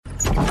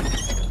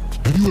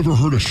Have you ever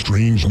heard a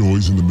strange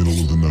noise in the middle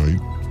of the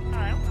night?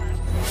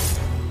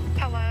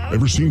 Hello?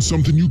 Ever seen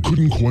something you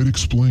couldn't quite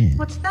explain?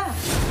 What's that?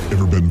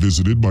 Ever been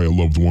visited by a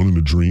loved one in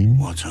a dream?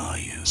 What are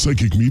you?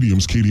 Psychic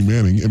mediums Katie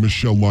Manning and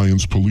Michele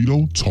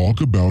Lyons-Polito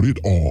talk about it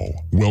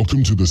all.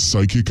 Welcome to the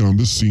Psychic on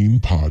the Scene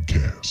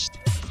podcast.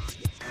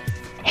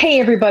 Hey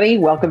everybody,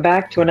 welcome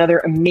back to another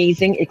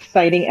amazing,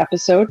 exciting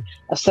episode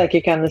of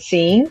Psychic on the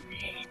Scene.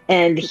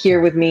 And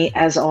here with me,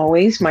 as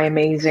always, my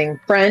amazing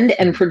friend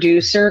and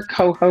producer,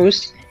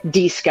 co-host,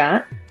 D.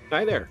 Scott.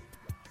 Hi there.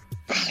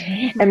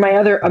 And my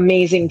other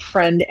amazing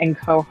friend and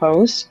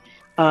co-host,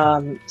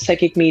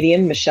 psychic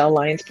medium, Michele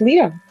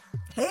Lyons-Polito.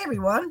 Hey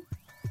everyone.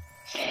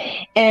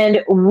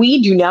 And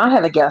we do not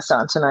have a guest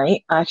on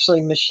tonight.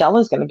 Weactually, Michele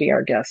is going to be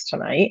our guest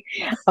tonight.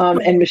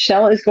 And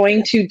Michele is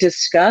going to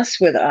discuss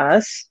with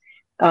us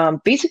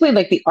basically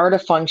like the art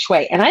of Feng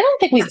Shui. And I don't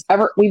think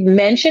we've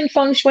mentioned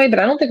Feng Shui, but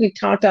I don't think we've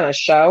talked on a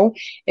show.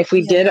 If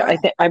we did,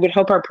 I would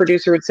hope our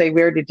producer would say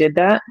we already did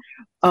that.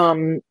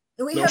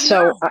 We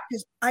have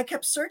because I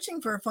kept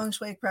searching for a Feng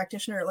Shui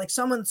practitioner, like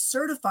someone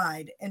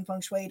certified in Feng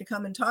Shui to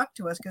come and talk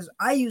to us because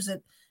I use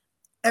it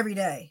every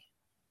day.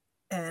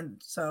 And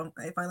so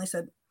I finally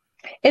said,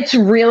 it's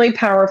really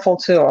powerful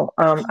tool.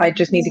 I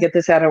just need to get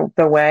this out of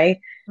the way.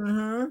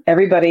 Mm-hmm.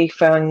 Everybody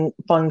feng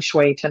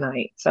Shui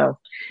tonight. So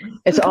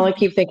it's all I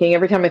keep thinking.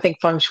 Every time I think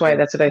Feng Shui,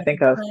 that's what I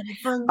think of.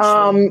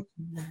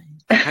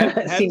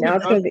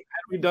 Had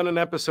we done an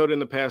episode in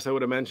the past, I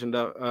would have mentioned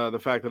the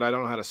fact that I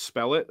don't know how to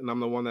spell it, and I'm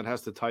the one that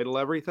has to title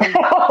everything.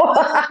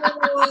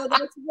 Oh,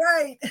 that's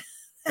right.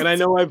 And I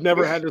know I've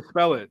never had to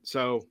spell it,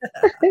 so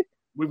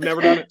we've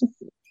never done it.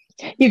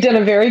 You've done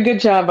a very good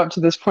job up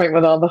to this point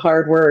with all the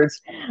hard words.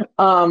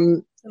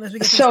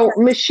 So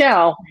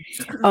Michele,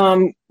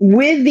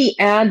 with the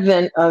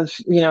advent of,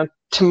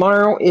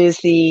 tomorrow is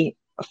the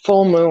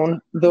full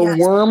moon,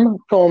 worm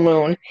full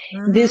moon.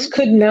 Mm-hmm. This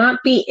could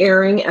not be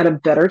airing at a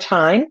better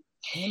time.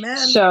 Amen.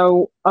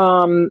 So,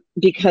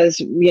 because,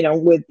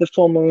 with the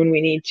full moon, we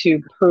need to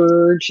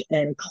purge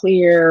and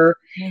clear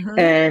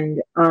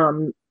and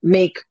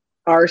make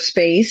our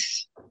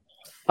space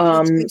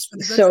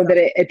so that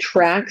it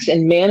attracts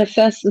and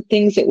manifests the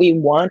things that we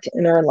want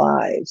in our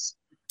lives.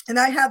 And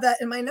I have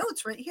that in my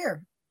notes right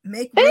here.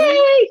 Make room.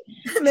 Hey!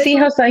 See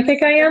how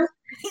psychic I am?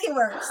 You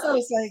are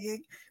so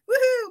psychic.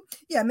 Woohoo!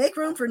 Yeah, make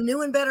room for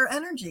new and better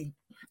energy.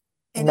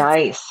 And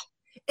nice.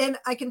 And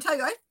I can tell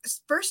you, I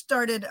first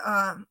started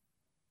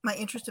my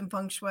interest in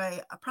Feng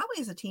Shui probably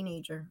as a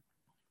teenager.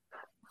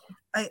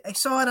 I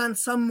saw it on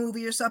some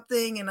movie or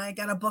something, and I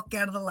got a book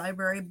out of the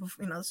library.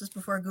 This is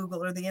before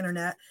Google or the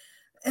internet.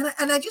 And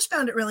I just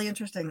found it really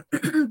interesting.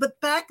 But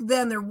back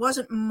then, there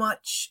wasn't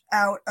much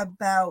out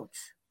about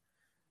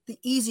the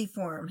easier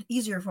form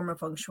of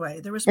Feng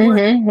Shui. There was more.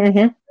 There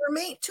were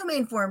two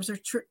main forms.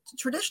 There's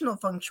traditional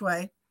Feng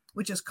Shui,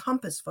 which is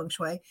compass Feng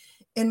Shui,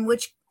 in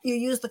which you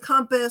use the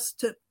compass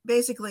to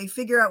basically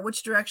figure out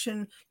which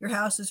direction your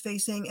house is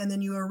facing, and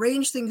then you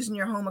arrange things in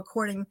your home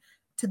according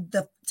to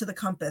the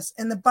compass.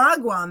 And the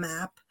Bagua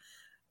map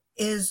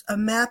is a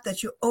map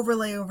that you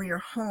overlay over your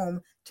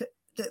home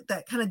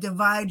that kind of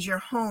divides your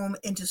home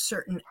into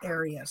certain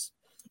areas.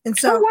 And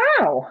so,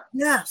 wow,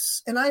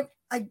 yes. And I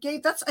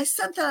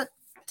sent that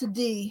to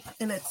D,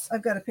 and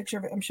I've got a picture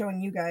of it. I'm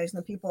showing you guys,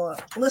 and the people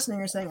listening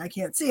are saying I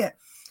can't see it.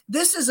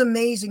 This is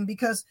amazing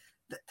because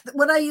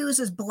what I use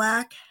is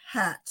black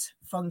hat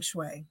Feng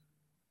Shui,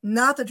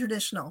 not the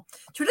traditional.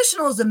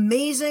 Traditional is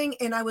amazing,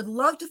 and I would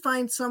love to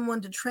find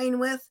someone to train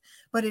with,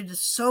 but it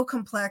is so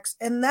complex.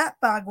 And that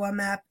Bagua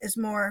map is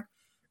more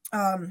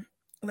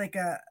like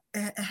an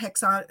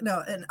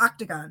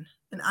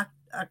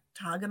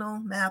octagonal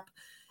map.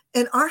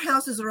 And our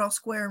houses are all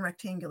square and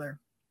rectangular.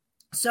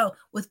 So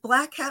with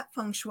black hat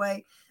Feng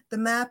Shui, the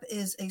map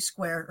is a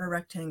square or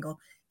rectangle.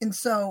 And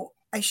so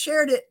I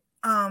shared it.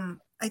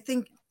 I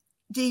think,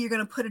 D, you're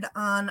going to put it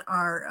on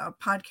our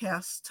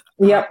podcast.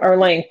 Yep, our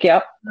link.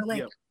 Yep. Our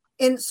link. Yep.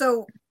 And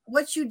so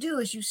what you do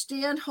is you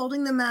stand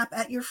holding the map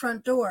at your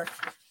front door.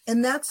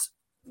 And that's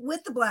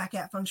with the black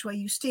hat Feng Shui.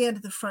 You stand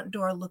at the front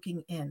door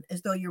looking in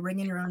as though you're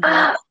ringing your own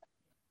door.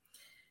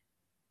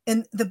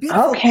 And the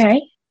beautiful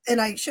thing, and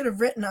I should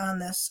have written on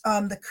this,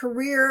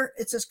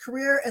 it says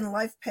career and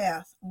life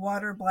path,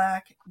 water,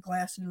 black,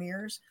 glass, and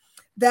mirrors.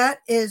 That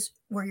is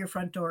where your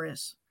front door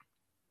is.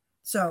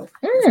 So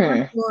the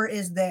front door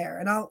is there,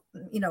 and I'll,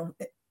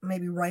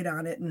 maybe write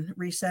on it and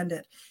resend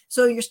it.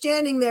 So you're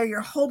standing there, you're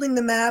holding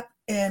the map,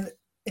 and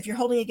if you're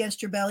holding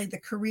against your belly, the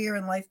career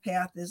and life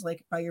path is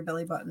like by your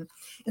belly button.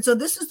 And so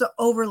this is the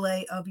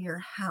overlay of your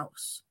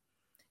house.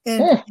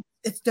 And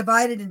it's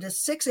divided into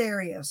 6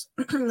 areas.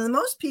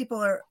 Most people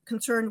are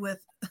concerned with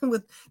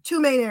two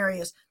main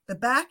areas. The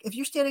back, if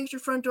you're standing at your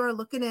front door,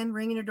 looking in,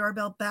 ringing your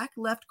doorbell, back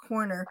left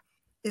corner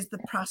is the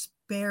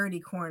prosperity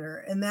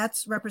corner. And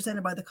that's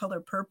represented by the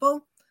color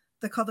purple,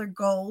 the color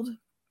gold,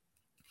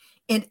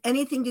 and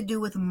anything to do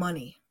with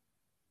money.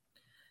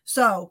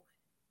 So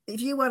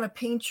if you want to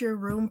paint your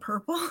room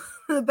purple,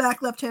 the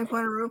back left-hand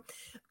corner room,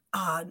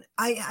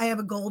 I have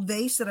a gold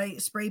vase that I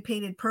spray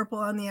painted purple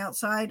on the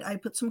outside. I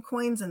put some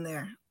coins in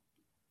there.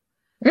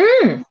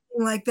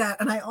 Like that.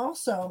 And I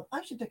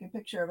should take a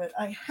picture of it.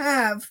 I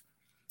have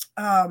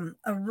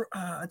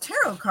a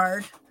tarot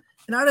card,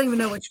 and I don't even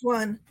know which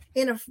one,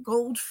 in a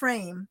gold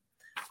frame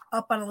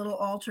up on a little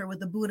altar with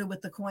the Buddha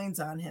with the coins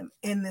on him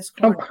in this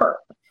corner.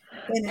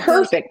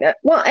 Perfect.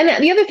 Well,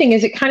 and the other thing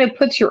is it kind of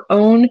puts your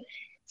own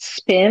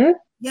spin,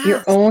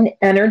 your own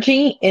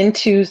energy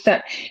into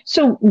that.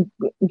 So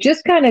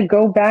just kind of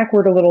go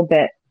backward a little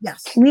bit.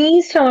 Yes.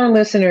 Please tell our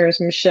listeners,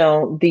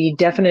 Michele, the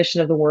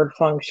definition of the word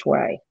Feng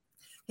Shui.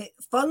 Okay.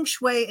 Feng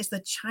Shui is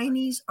the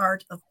Chinese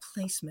art of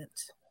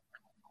placement.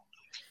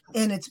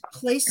 And it's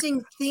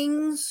placing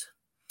things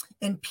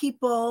and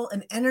people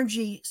and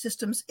energy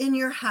systems in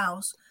your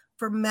house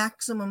for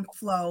maximum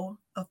flow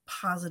of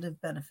positive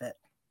benefit.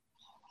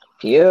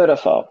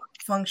 Beautiful.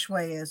 Feng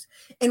Shui is.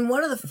 And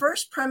one of the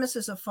first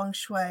premises of Feng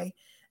Shui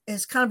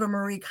is kind of a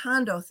Marie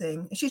Kondo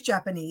thing. She's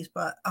Japanese,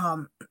 but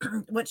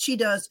what she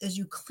does is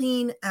you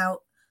clean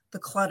out the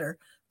clutter.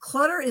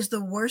 Clutter is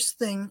the worst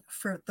thing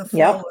for the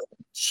flow of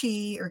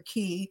chi or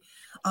ki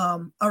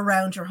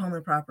around your home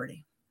and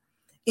property.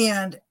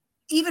 And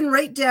even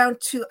right down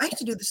to, I used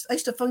to do this. I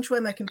used to Feng Shui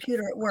my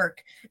computer at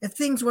work. If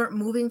things weren't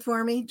moving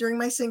for me during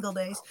my single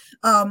days,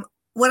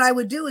 what I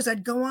would do is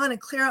I'd go on and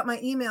clear out my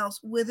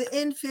emails.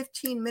 Within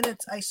 15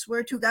 minutes, I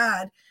swear to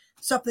God,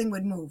 something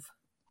would move.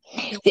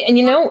 And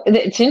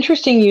it's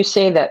interesting you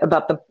say that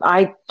about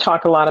I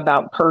talk a lot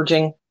about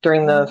purging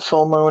during the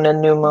full moon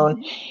and new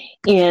moon.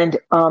 And,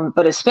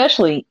 but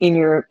especially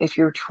if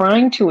you're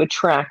trying to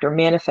attract or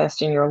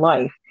manifest in your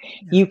life,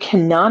 you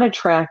cannot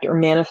attract or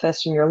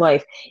manifest in your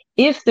life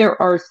if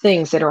there are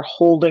things that are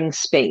holding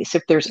space,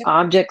 if there's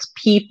objects,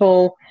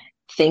 people,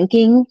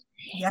 thinking.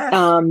 Yes.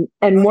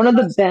 And one of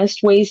the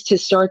best ways to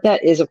start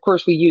that is, of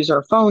course, we use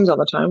our phones all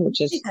the time, which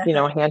is, a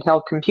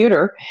handheld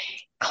computer.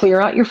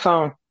 Clear out your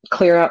phone,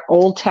 clear out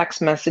old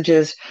text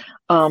messages,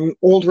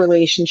 old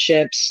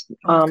relationships,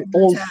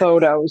 old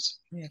photos.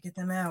 Yeah, get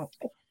them out.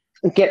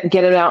 Get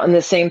it out. And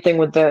the same thing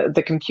with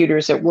the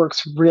computers. It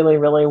works really,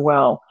 really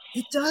well.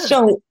 It does.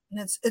 So and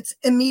it's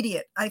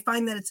immediate. I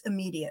find that it's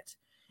immediate.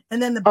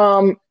 And then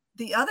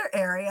the other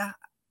area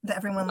that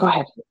everyone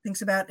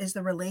thinks about is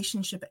the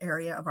relationship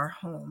area of our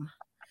home.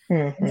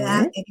 Mm-hmm.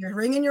 That, if you're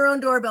ringing your own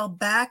doorbell,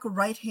 back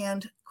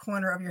right-hand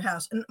corner of your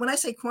house. And when I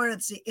say corner,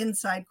 it's the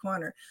inside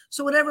corner.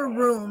 So whatever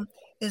room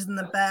is in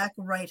the back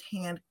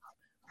right-hand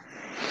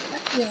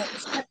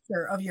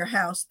sector of your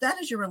house, that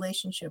is your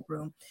relationship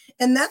room.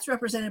 And that's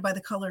represented by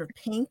the color of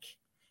pink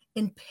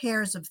in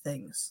pairs of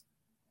things.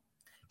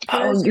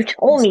 You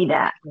told me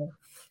that.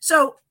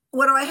 So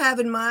what do I have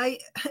in my,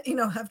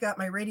 I've got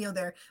my radio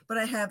there, but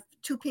I have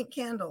 2 pink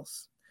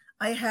candles.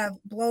 I have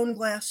blown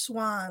glass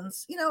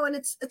swans, and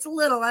it's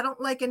little. I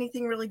don't like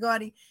anything really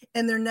gaudy.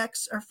 And their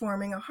necks are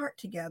forming a heart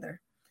together.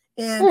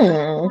 And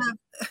I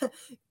have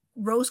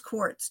rose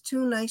quartz,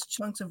 2 nice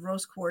chunks of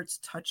rose quartz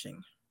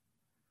touching.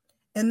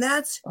 And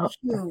that's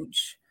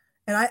huge.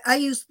 And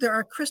there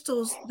are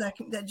crystals that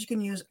you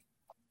can use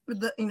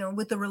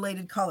with the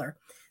related color.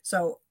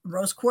 So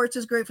rose quartz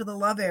is great for the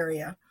love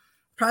area.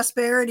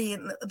 Prosperity,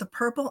 and the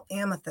purple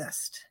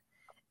amethyst.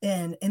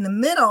 And in the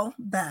middle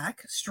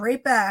back,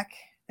 straight back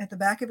at the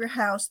back of your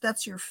house,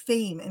 that's your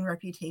fame and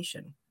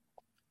reputation.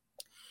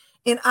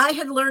 And I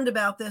had learned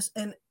about this,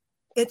 and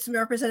it's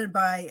represented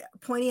by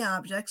pointy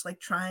objects like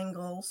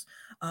triangles,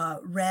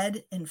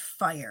 red, and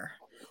fire.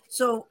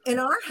 So in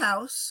our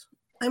house,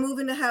 I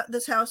moved into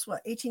this house,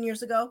 18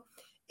 years ago?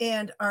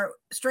 And our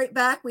straight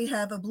back, we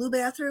have a blue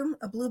bathroom,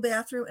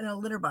 and a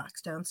litter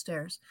box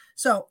downstairs.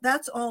 So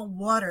that's all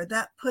water.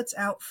 That puts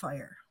out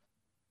fire.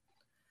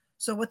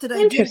 So what did I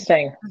do?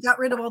 Interesting. I got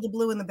rid of all the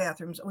blue in the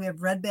bathrooms. We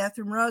have red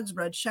bathroom rugs,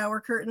 red shower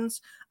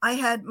curtains. I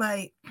had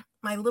my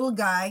little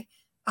guy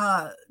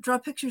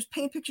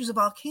paint pictures of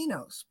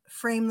volcanoes,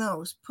 frame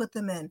those, put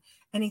them in,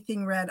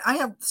 anything red. I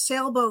have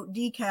sailboat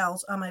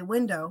decals on my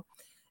window.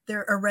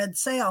 They're a red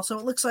sail, so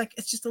it looks like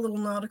it's just a little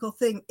nautical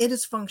thing. It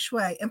is Feng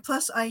Shui. And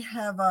plus I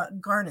have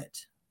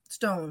garnet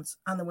stones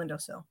on the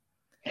windowsill.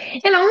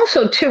 And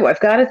also, too, I've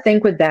got to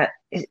think with that.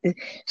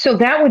 So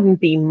that wouldn't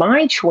be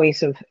my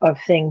choice of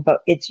thing,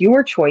 but it's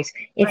your choice.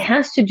 It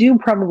has to do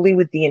probably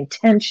with the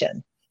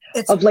intention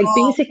of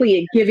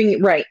basically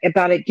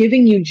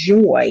giving you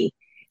joy.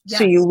 Yes.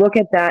 So you look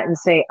at that and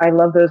say, I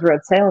love those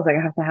red sails. I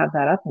have to have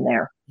that up in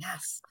there.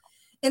 Yes.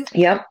 And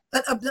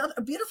but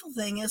a beautiful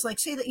thing is,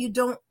 say that you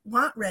don't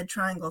want red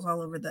triangles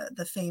all over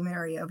the fame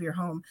area of your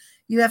home.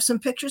 You have some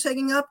pictures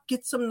hanging up,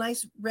 get some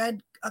nice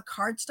red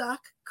cardstock,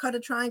 cut a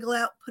triangle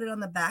out, put it on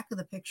the back of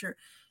the picture.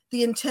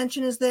 The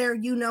intention is there.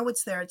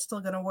 It's there. It's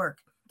still going to work.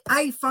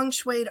 I Feng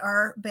Shui'd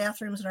our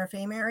bathrooms in our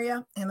fame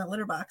area and the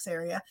litter box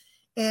area.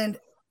 And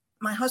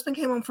my husband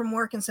came home from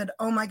work and said,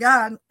 oh my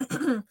God,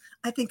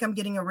 I think I'm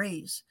getting a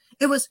raise.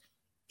 It was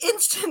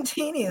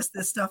instantaneous.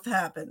 This stuff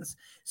happens.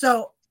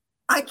 So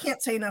I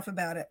can't say enough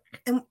about it.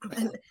 And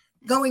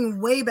going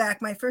way back,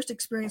 my first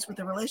experience with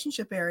the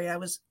relationship area, I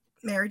was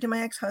married to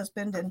my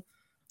ex-husband, and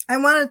I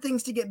wanted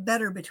things to get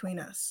better between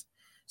us.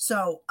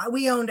 So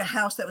we owned a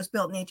house that was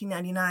built in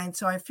 1899.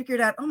 So I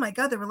figured out, oh my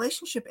God, the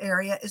relationship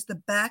area is the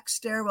back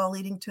stairwell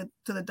leading to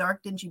the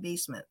dark, dingy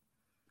basement.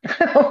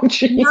 Oh,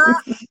 geez.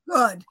 Not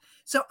good.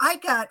 So I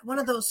got one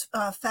of those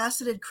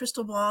faceted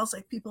crystal balls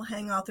like people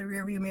hang out their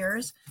rearview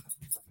mirrors.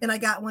 And I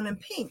got one in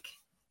pink.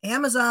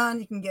 Amazon,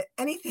 you can get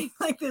anything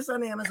like this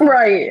on Amazon.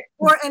 Right.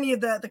 Or any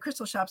of the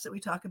crystal shops that we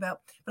talk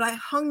about. But I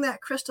hung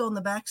that crystal in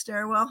the back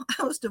stairwell.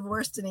 I was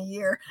divorced in a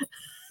year.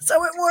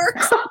 So it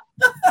worked.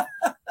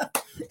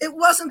 It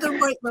wasn't the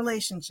right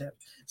relationship.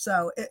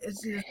 So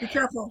it's be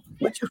careful.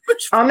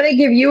 I'm going to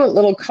give you a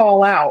little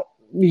call out.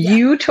 Yeah.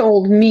 You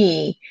told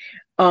me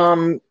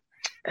in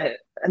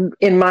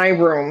my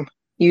room,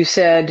 you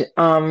said,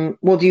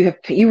 well,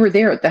 you were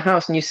there at the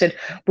house and you said,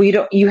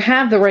 well, you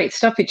have the right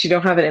stuff, but you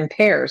don't have it in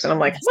pairs. And I'm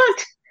like,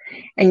 what?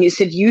 And you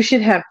said, you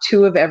should have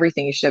 2 of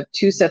everything. You should have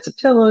 2 sets of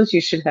pillows.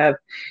 You should have,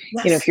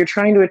 if you're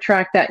trying to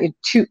attract that,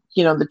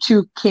 the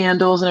 2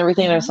 candles and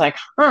everything. And I was like,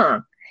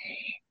 huh.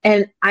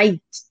 And I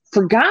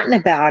forgotten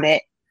about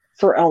it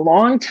for a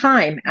long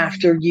time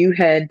after you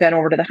had been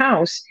over to the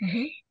house.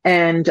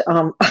 And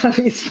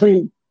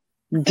obviously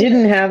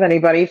didn't have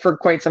anybody for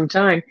quite some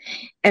time.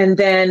 And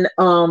then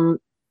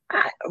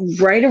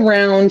right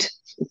around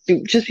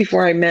just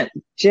before I met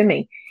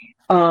Jimmy,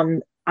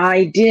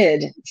 I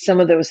did some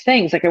of those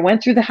things. Like I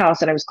went through the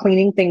house and I was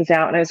cleaning things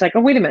out and I was like,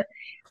 oh, wait a minute,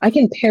 I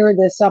can pair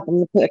this up. I'm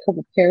going to put a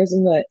couple pairs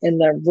in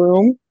the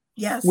room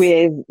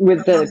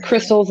with the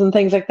crystals and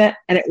things like that.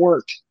 And it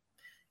worked.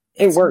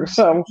 It worked.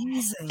 So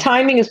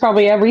timing is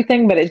probably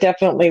everything, but it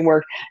definitely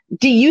worked.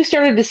 Dee, you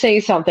started to say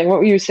something. What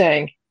were you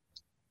saying?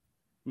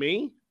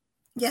 Me?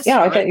 Yes.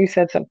 Yeah, I thought you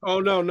said something. Oh,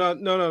 no,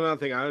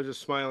 nothing. I was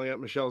just smiling at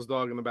Michelle's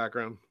dog in the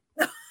background.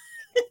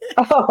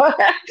 Oh.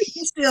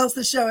 He steals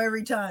the show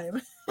every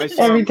time. I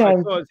saw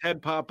his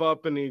head pop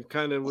up and he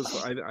kind of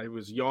was, I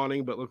was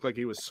yawning, but looked like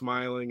he was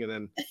smiling, and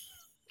then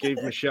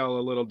gave Michele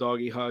a little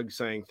doggy hug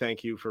saying,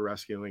 thank you for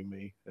rescuing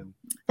me. And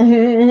a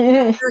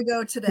year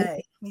ago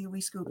today, we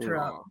scooped her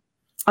up.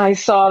 I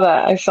saw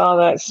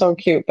that. So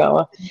cute,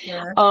 Bella.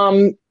 Yeah.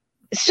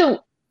 So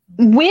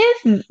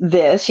with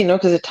this,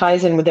 because it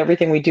ties in with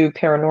everything we do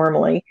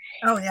paranormally.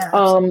 Oh,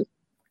 yeah.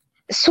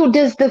 So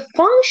does the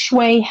Feng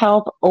Shui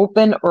help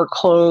open or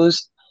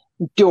close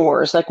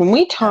doors? Like when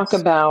we talk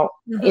about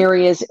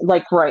areas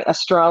like,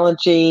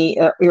 astrology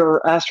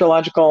or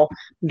astrological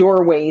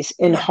doorways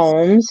in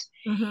homes.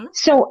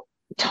 So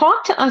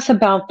talk to us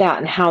about that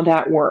and how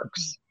that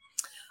works.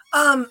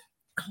 Hold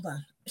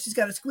on. She's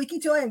got a squeaky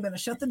toy. I'm going to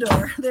shut the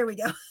door. There we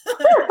go.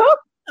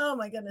 Oh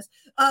my goodness.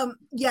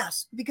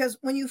 Yes, because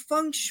when you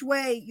Feng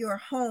Shui your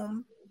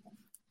home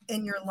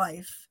and your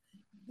life,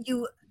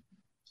 you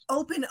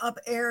open up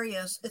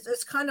areas.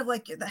 It's kind of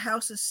like the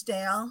house is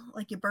stale,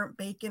 like you burnt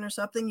bacon or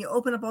something. You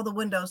open up all the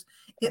windows,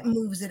 it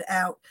moves it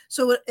out.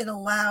 So it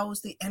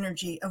allows the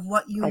energy of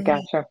what you need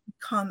to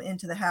come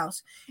into the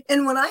house.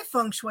 And when I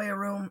Feng Shui a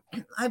room,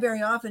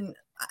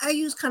 I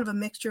use kind of a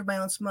mixture of my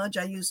own smudge.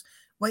 I use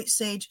white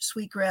sage,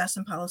 sweetgrass,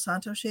 and Palo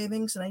Santo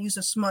shavings, and I use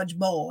a smudge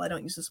bowl. I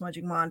don't use a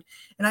smudging wand.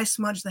 And I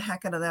smudge the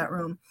heck out of that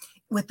room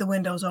with the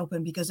windows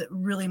open because it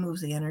really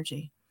moves the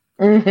energy.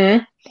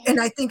 And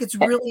I think it's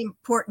really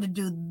important to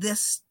do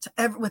this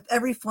with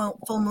every full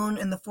moon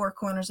in the 4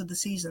 corners of the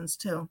seasons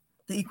too,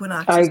 the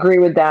equinoxes. I agree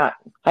with that.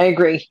 I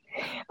agree.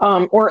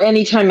 Or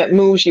anytime it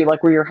moves you,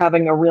 like where you're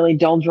having a really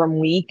doldrum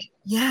week,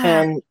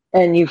 and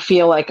you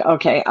feel like,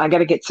 okay, I got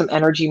to get some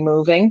energy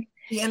moving.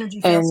 The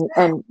energy feels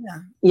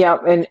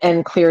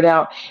and cleared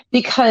out,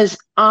 because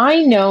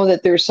I know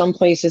that there's some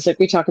places, like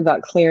we talk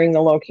about clearing the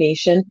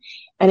location,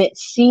 and it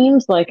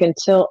seems like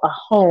until a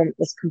home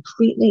is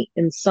completely,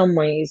 in some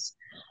ways,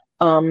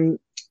 kind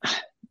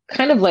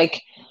of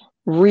like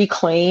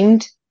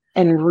reclaimed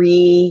and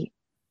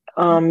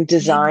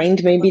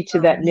designed maybe to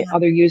that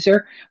other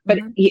user. But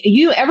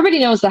everybody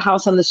knows the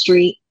house on the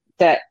street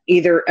that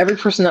either every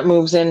person that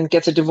moves in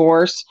gets a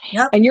divorce,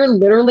 and you're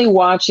literally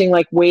watching,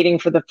 like waiting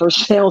for the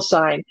first sale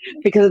sign,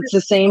 because it's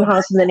the same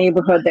house in the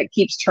neighborhood that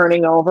keeps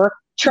turning over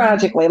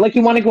tragically. Like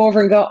you want to go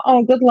over and go,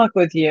 oh, good luck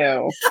with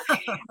you.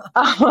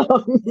 And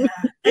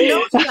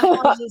those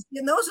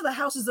are the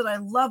houses that I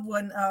love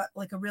when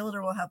like a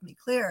realtor will help me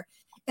clear.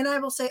 And I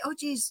will say, oh,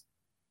 geez,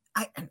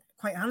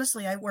 quite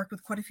honestly, I work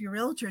with quite a few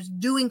realtors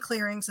doing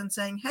clearings and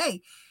saying,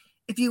 hey,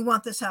 if you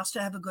want this house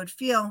to have a good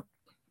feel,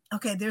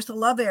 okay, there's the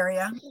love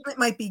area. It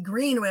might be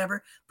green or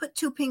whatever. Put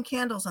 2 pink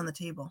candles on the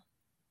table.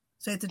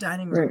 Say it's a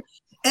dining room. Right.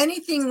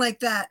 Anything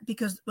like that,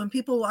 because when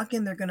people walk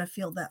in, they're going to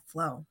feel that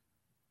flow.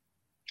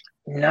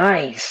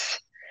 Nice.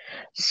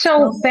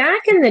 So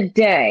back in the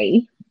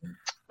day,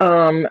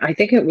 I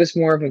think it was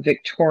more of a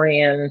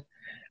Victorian.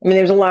 I mean,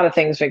 there's a lot of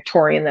things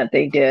Victorian that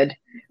they did.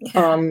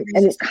 And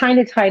it kind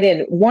of tied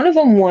in. One of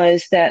them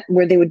was that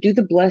where they would do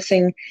the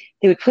blessing,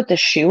 they would put the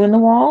shoe in the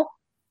wall.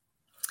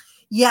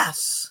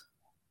 Yes.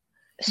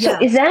 So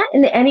is that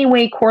in any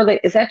way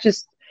correlated? Is that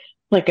just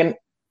like an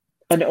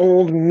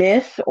old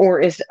myth,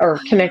 or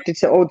connected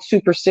to old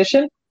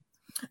superstition?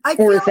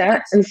 Or is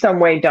that in some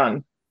way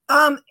done?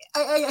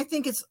 I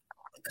think it's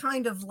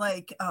kind of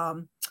like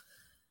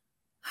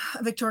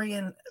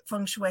Victorian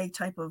Feng Shui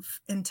type of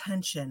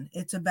intention.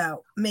 It's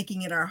about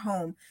making it our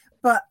home.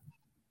 But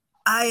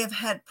I have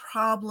had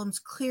problems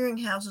clearing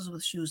houses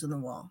with shoes in the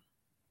wall.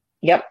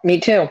 Yep, me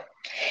too.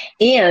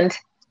 And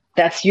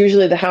that's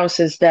usually the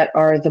houses that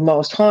are the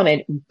most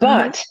haunted.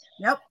 But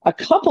a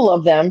couple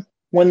of them,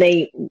 when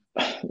they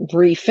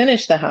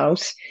refinished the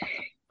house,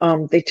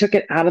 they took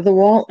it out of the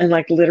wall and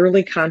like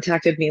literally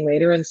contacted me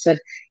later and said,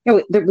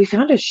 we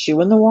found a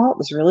shoe in the wall. It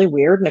was really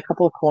weird, and a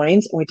couple of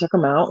coins, and we took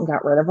them out and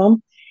got rid of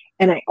them.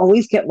 And I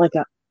always get like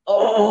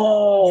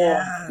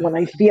when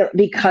I feel,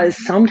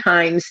 because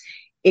sometimes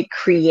it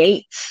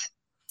creates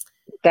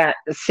that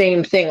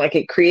same thing, like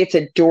it creates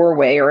a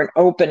doorway or an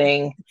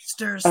opening. It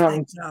stirs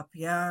things up.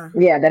 Yeah,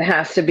 that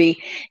has to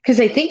be, because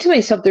I think to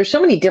myself, there's so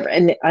many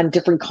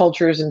different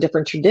cultures and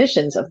different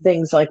traditions of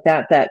things like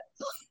that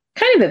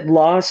kind of have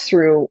lost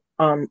through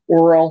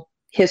oral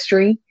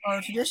history.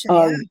 Oral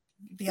tradition,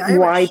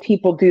 why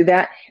people do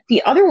that.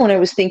 The other one I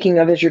was thinking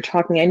of as you're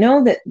talking, I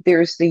know that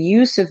there's the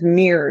use of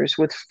mirrors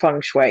with Feng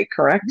Shui,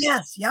 correct?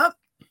 Yes, yep.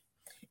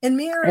 And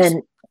mirrors,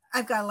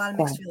 I've got a lot of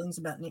mixed feelings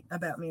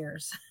about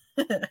mirrors.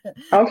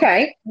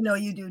 Okay. I know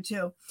you do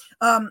too.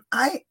 When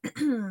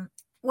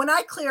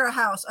I clear a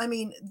house, I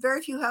mean,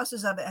 very few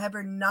houses have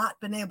ever not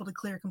been able to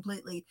clear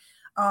completely.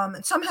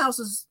 And some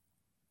houses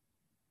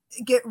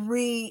get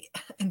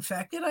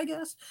reinfected, I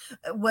guess,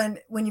 when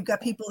you've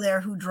got people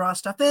there who draw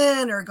stuff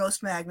in or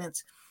ghost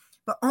magnets.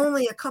 But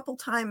only a couple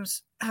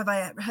times have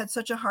I had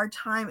such a hard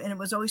time, and it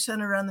was always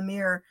centered around the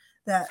mirror,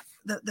 that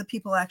the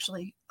people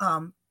actually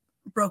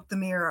broke the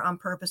mirror on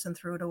purpose and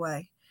threw it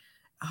away.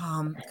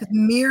 Because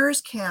mirrors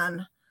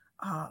can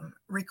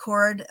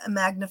record,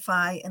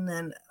 magnify, and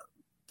then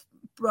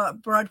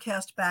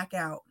broadcast back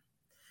out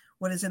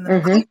what is in the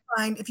mirror. I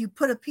find if you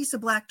put a piece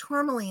of black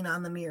tourmaline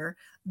on the mirror,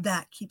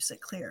 that keeps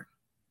it clear.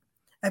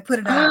 I put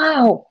it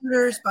on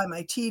computers, by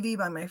my TV,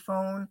 by my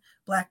phone,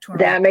 black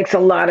tourmaline. That makes a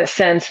lot of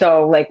sense,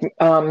 though. Like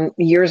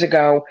years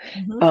ago,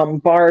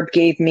 Barb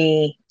gave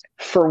me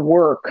for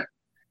work.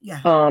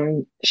 Yeah.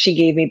 She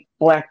gave me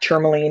black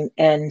tourmaline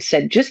and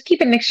said, just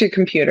keep it next to your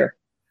computer.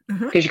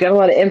 Because you got a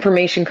lot of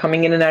information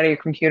coming in and out of your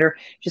computer.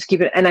 Just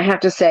keep it. And I have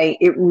to say,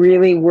 it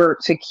really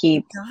worked to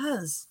keep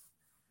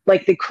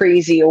like the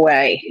crazy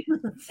away.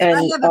 And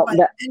I love it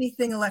by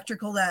anything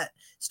electrical, that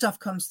stuff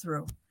comes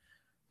through.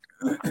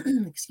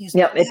 Excuse me.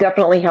 Yeah, it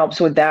definitely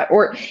helps with that.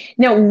 Or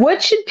now,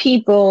 what should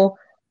people?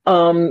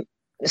 So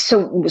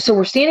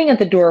we're standing at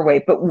the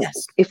doorway, but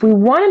if we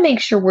want to make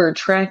sure we're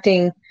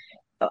attracting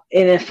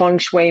in a feng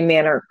shui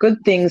manner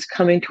good things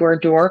coming to our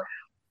door,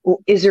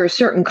 is there a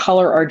certain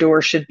color our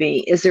door should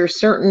be? Is there a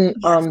certain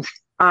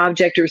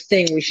object or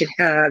thing we should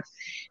have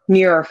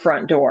near our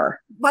front door?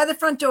 By the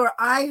front door,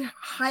 I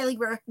highly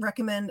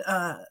recommend,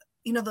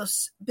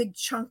 those big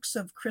chunks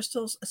of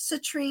crystals, a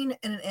citrine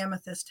and an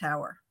amethyst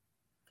tower,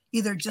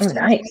 either just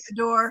inside the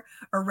door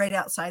or right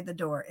outside the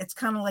door. It's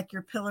kind of like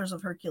your pillars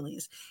of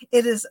Hercules.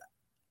 It is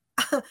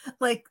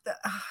like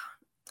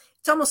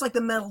it's almost like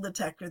the metal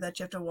detector that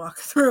you have to walk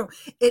through.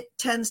 It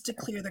tends to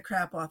clear the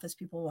crap off as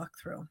people walk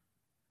through.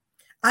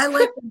 I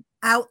like them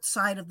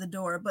outside of the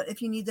door, but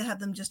if you need to have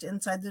them just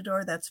inside the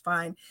door, that's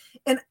fine.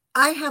 And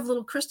I have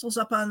little crystals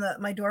up on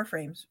my door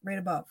frames right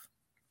above.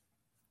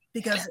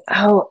 Because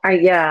I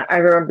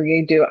remember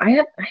you do.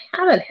 I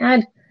haven't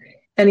had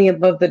any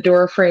above the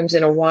door frames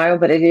in a while,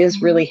 but it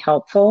is really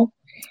helpful.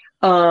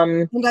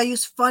 And I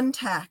use Fun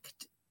Tack,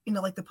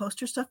 like the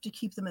poster stuff, to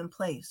keep them in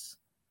place.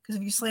 Because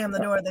if you slam the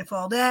door, they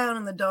fall down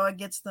and the dog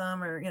gets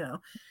them, or you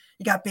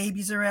got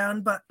babies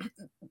around. But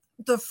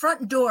the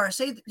front door,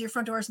 say your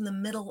front door is in the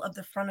middle of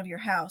the front of your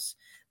house,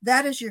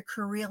 that is your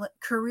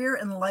career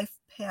and life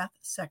path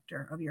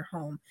sector of your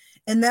home.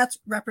 And that's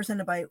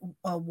represented by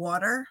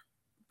water,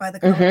 by the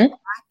color black,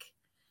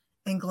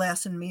 and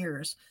glass and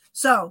mirrors.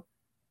 So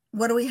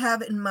what do we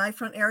have in my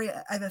front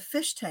area? I have a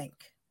fish tank.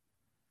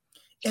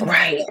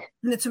 And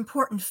it's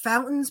important.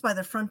 Fountains by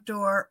the front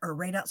door or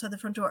right outside the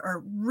front door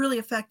are really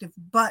effective,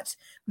 but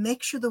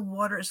make sure the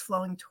water is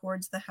flowing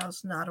towards the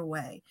house, not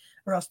away,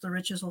 or else the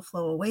riches will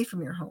flow away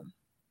from your home.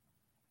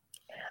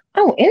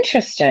 Oh,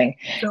 interesting.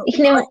 So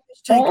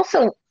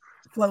also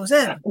flows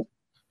in.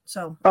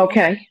 So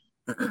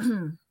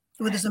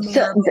with this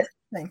mirror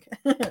thing.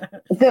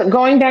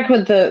 Going back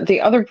with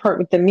the other part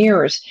with the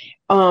mirrors,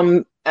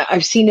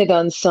 I've seen it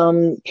on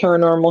some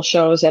paranormal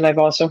shows, and I've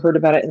also heard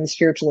about it in the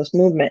spiritualist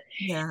movement.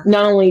 Yeah.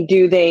 Not only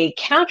do they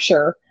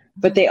capture,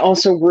 but they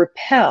also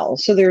repel.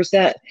 So there's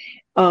that.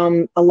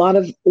 A lot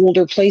of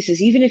older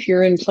places, even if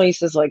you're in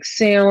places like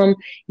Salem,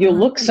 you'll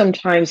look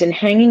sometimes, and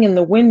hanging in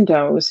the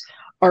windows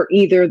are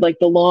either like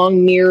the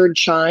long mirrored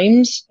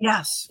chimes,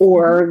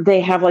 or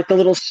they have like the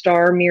little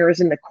star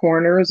mirrors in the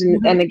corners.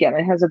 And again,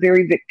 it has a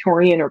very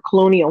Victorian or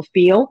colonial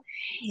feel.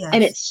 Yes.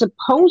 And it's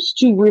supposed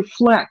to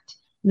reflect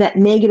that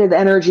negative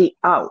energy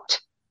out.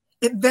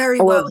 It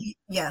very well,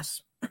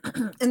 yes.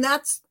 And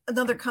that's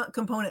another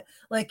component.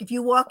 Like if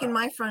you walk in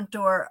my front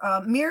door,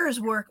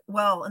 mirrors work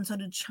well, and so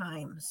do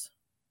chimes.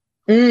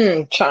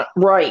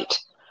 Right.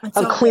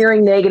 So,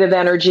 clearing negative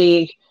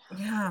energy,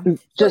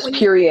 just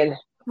period.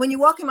 when you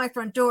walk in my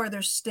front door,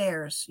 there's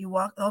stairs. You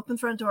walk open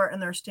front door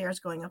and there are stairs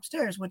going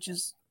upstairs, which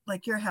is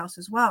like your house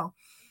as well.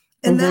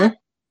 And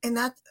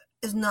that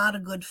is not a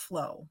good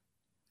flow.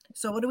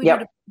 So what do we do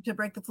to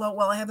break the flow?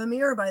 Well, I have a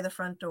mirror by the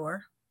front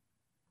door.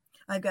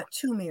 I've got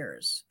 2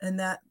 mirrors, and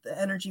that the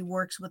energy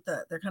works with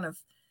they're kind of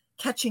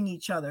catching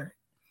each other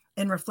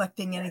and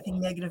reflecting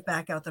anything negative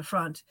back out the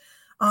front.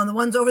 On the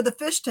ones over the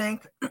fish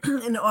tank,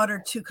 in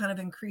order to kind of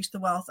increase the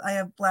wealth, I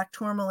have black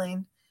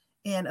tourmaline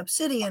and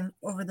obsidian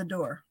over the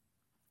door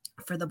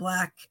for the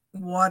black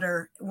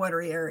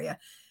watery area.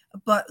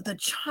 But the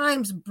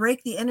chimes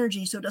break the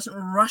energy so it doesn't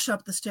rush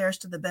up the stairs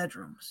to the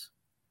bedrooms.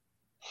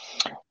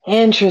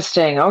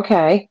 Interesting.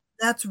 Okay.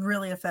 That's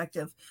really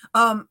effective.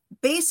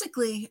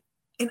 Basically,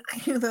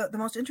 the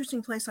most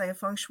interesting place I have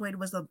feng shuied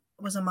was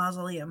a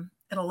mausoleum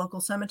at a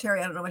local cemetery.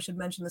 I don't know if I should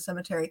mention the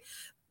cemetery,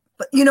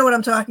 but you know what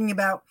I'm talking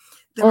about.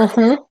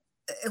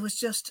 It was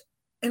just,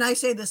 and I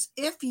say this,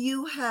 if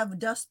you have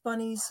dust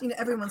bunnies,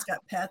 everyone's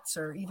got pets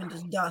or even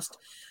just dust,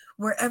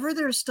 wherever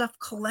there's stuff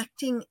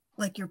collecting,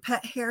 like your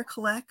pet hair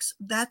collects,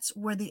 that's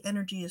where the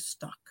energy is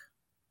stuck.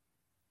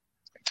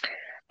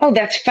 Oh,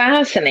 that's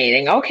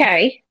fascinating.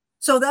 Okay.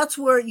 So that's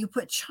where you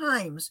put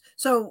chimes.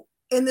 So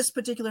in this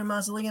particular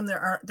mausoleum,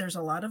 there's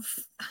a lot of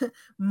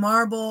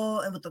marble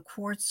and with the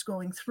quartz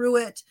going through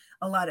it,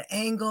 a lot of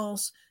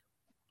angles.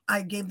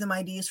 I gave them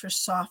ideas for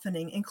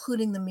softening,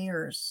 including the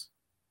mirrors.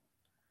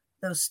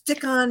 Those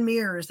stick-on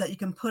mirrors that you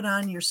can put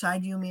on your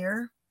side view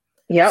mirror.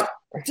 Yep.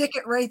 Stick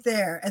it right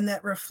there, and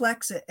that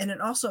reflects it. And it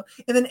also,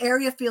 if an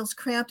area feels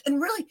cramped,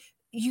 and really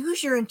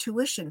use your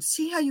intuition,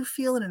 see how you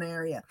feel in an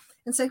area,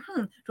 and say,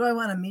 do I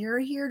want a mirror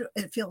here?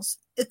 It feels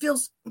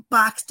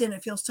boxed in.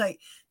 It feels tight.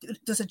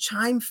 Does a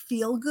chime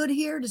feel good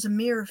here? Does a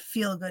mirror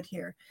feel good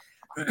here?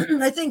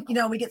 I think,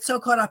 we get so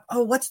caught up,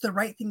 what's the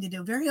right thing to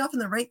do? Very often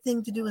the right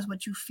thing to do is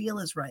what you feel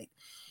is right.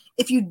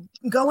 If you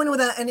go in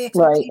without any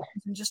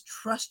expectations and just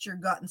trust your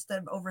gut instead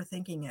of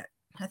overthinking it,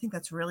 I think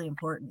that's really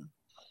important.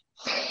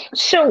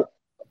 So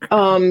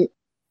with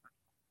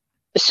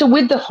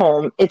the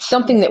home, it's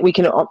something that we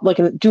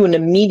can do an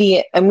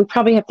immediate, and we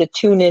probably have to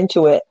tune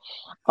into it,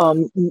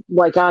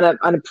 like on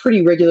a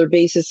pretty regular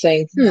basis,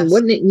 saying,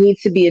 wouldn't it need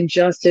to be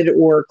adjusted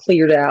or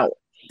cleared out?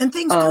 And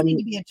things do need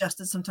to be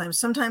adjusted sometimes.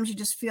 Sometimes you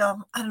just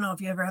feel, I don't know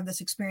if you ever have this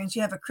experience.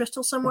 You have a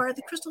crystal somewhere,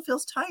 the crystal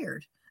feels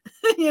tired.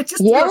 You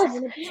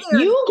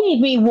gave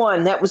me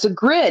one that was a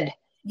grid.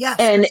 Yes.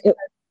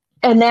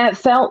 And that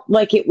felt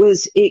like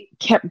it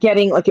kept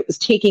getting like it was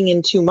taking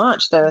in too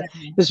much.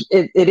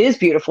 It is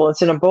beautiful.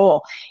 It's in a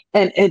bowl.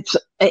 And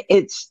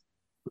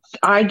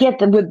I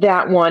get with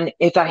that one,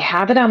 if I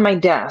have it on my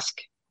desk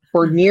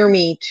or near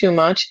me too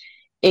much,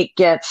 it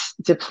gets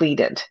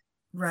depleted.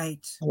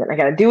 Right. And then I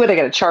got to do it. I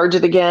got to charge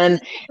it again.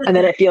 And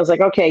then it feels like,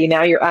 okay,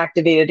 now you're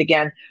activated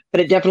again.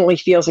 But it definitely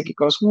feels like it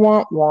goes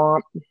womp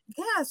womp.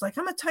 Yeah, it's like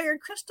I'm a tired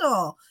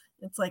crystal.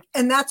 It's like,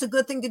 and that's a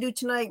good thing to do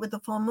tonight with the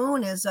full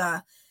moon is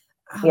I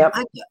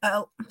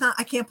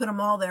can't put them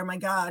all there. My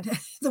God,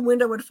 the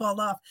window would fall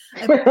off.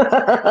 I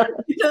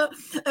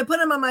put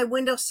them on my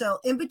windowsill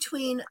in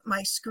between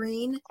my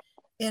screen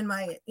and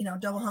my,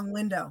 double hung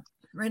window,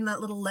 right in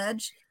that little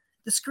ledge.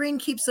 The screen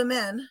keeps them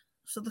in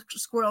so the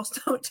squirrels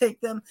don't take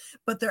them,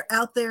 but they're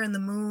out there in the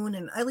moon,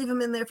 and I leave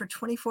them in there for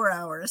 24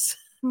 hours.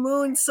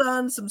 Moon,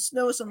 sun, some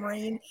snow, some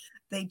rain.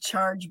 They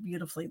charge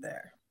beautifully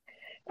there.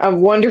 A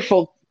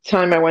wonderful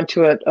time I went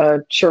to a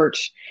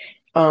church,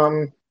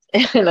 and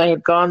I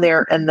had gone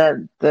there, and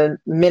the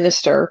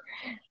minister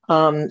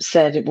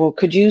said, well,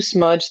 could you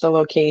smudge the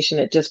location?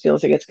 It just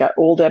feels like it's got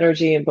old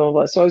energy and blah, blah,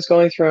 blah. So I was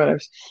going through and I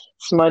was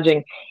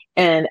smudging,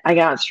 and I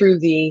got through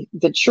the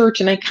church,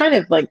 and I kind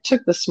of like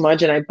took the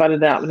smudge and I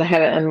butted it out, and I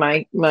had it in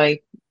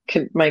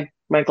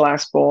my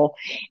glass bowl,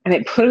 and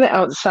I put it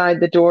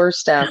outside the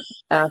doorstep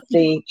at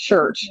the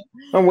church.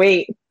 Oh,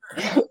 wait,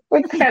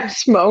 we kept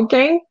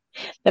smoking.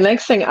 The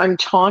next thing, I'm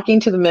talking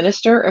to the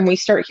minister, and we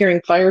start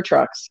hearing fire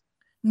trucks.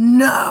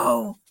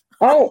 No.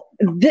 Oh,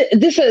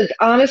 this is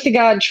honest to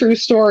God, true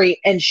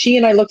story. And she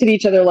and I looked at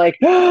each other like,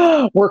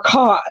 we're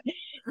caught.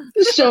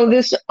 So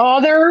this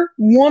other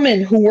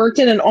woman who worked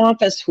in an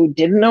office who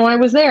didn't know I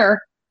was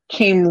there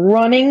came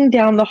running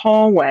down the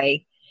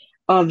hallway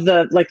of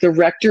the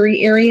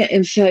rectory area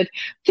and said,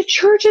 the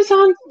church is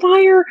on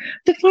fire.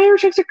 The fire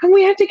trucks are coming.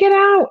 We have to get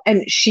out.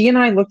 And she and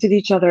I looked at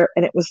each other,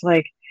 and it was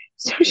like,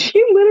 so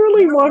she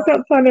literally walked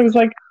outside and was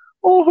like,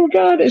 oh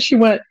God. And she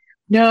went,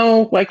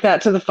 no, like that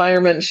to the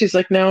fireman. She's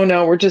like, no,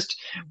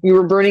 we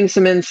were burning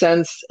some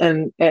incense,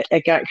 and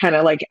it got kind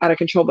of like out of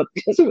control, but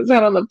because it was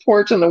out on the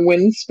porch and the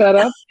wind sped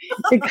up,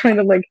 it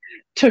kind of like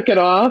took it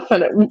off.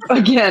 And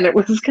it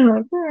was kind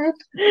of,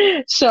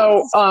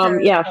 so,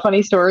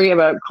 funny story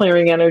about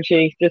clearing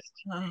energy. Just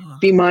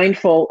be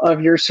mindful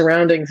of your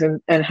surroundings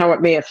and how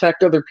it may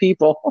affect other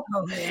people.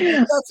 Oh,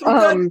 man. That's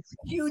a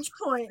huge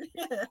point.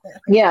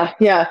 Yeah.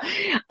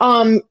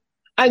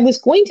 I was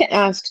going to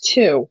ask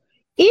too,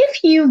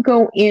 if you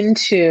go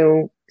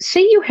into,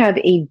 say you have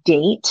a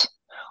date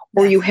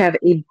or you have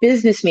a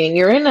business meeting,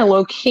 you're in a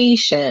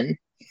location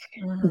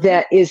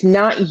that is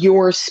not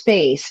your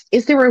space,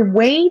 is there a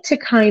way to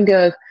kind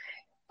of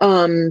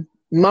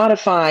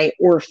modify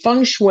or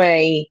feng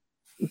shui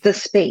the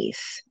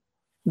space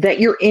that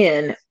you're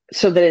in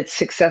so that it's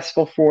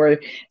successful for,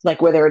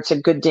 like, whether it's a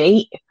good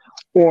date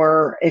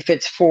or if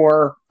it's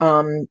for,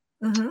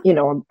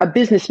 a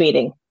business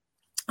meeting?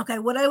 Okay,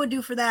 what I would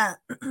do for that,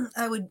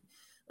 I would,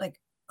 like,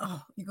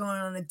 you're going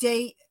on a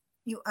date.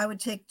 I would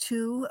take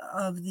 2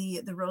 of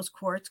the rose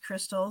quartz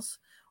crystals,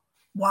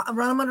 run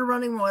them under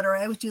running water.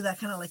 I always do that,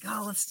 kind of like,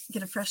 let's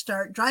get a fresh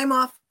start. Dry them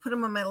off, put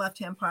them in my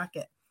left-hand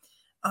pocket,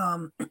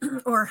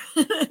 or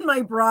in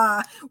my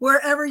bra,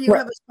 wherever you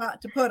have a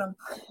spot to put them.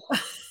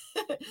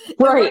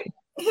 Right.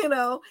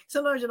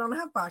 Sometimes you don't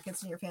have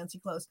pockets in your fancy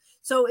clothes.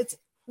 So it's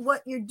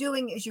what you're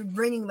doing is you're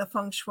bringing the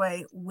feng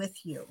shui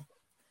with you.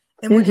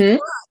 And what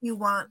you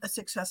want a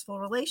successful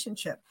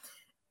relationship.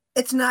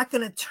 It's not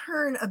going to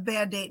turn a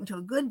bad date into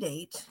a good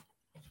date.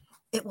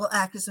 It will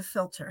act as a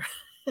filter.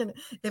 And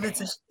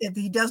if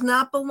he does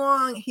not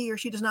belong, he or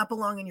she does not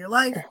belong in your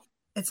life,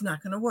 it's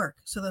not going to work.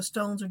 So those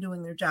stones are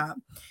doing their job.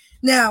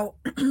 Now,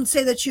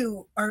 say that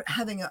you are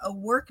having a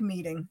work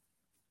meeting.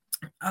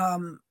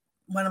 One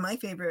of my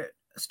favorite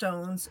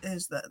stones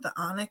is the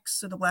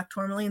onyx or the black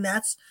tourmaline.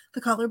 That's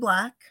the color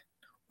black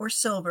or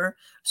silver.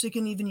 So you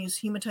can even use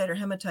hematite or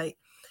hematite.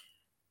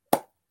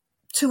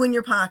 2 in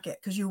your pocket,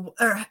 because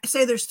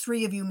say there's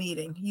 3 of you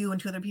meeting, you and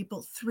 2 other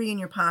people, 3 in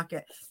your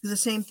pocket. Do the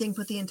same thing,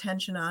 put the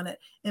intention on it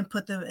and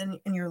put them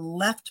in your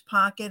left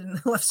pocket and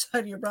the left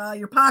side of your bra,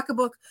 your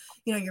pocketbook,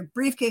 your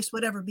briefcase,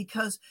 whatever,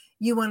 because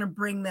you want to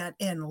bring that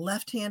in.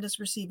 Left hand is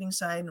receiving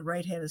side and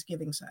right hand is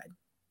giving side.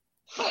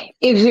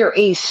 Is there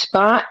a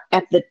spot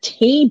at the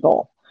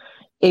table?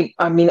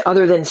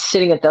 Other than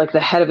sitting at the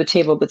head of a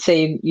table, but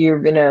say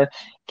you're in a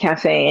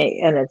cafe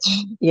and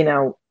it's,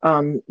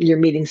 you're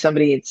meeting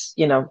somebody, it's,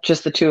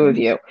 just the 2 of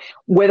you,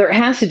 whether it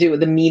has to do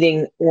with a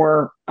meeting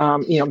or,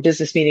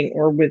 business meeting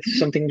or with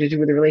something to do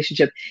with a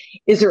relationship.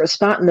 Is there a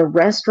spot in the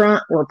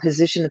restaurant or a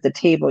position at the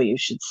table you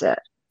should sit?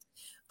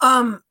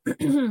 Have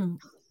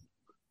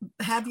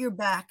your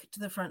back to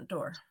the front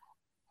door.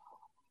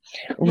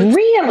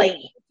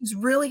 Really? It's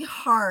really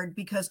hard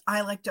because I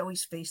like to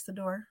always face the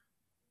door.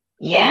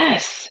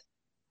 Yes.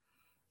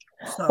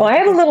 So, well, I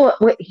have a little,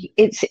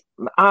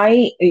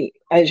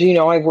 as you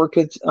know, I've worked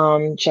with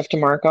Jeff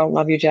DeMarco.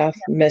 Love you, Jeff.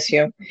 Miss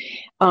you.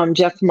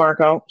 Jeff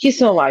DeMarco. He's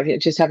still alive. I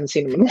just haven't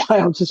seen him in a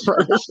while, just for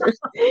listeners.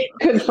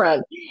 Good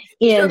friend.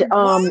 And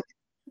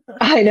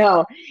I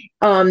know.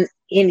 And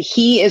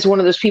he is one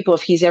of those people,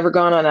 if he's ever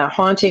gone on a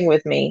haunting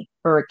with me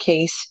or a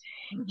case,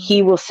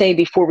 he will say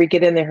before we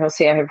get in there, he'll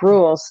say, I have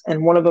rules.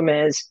 And one of them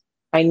is,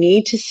 I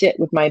need to sit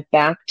with my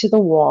back to the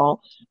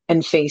wall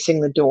and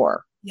facing the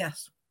door.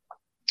 Yes.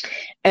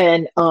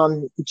 And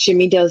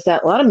Jimmy does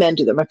that. A lot of men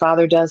do that. My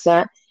father does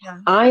that. Yeah.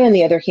 I, on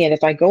the other hand,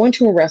 if I go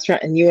into a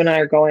restaurant and you and I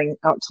are going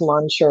out to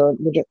lunch or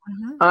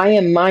I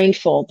am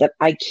mindful that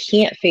I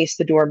can't face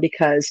the door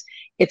because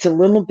it's a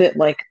little bit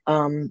like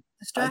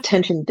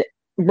attention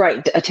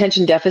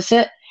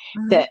deficit.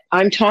 That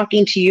I'm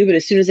talking to you, but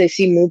as soon as I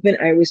see movement,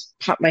 I always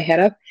pop my head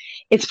up.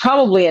 It's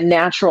probably a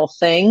natural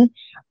thing,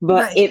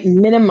 but it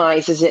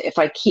minimizes it if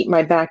I keep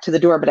my back to the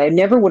door. But I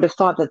never would have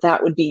thought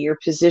that would be your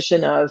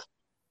position of.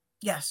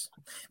 Yes,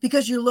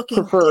 because you're looking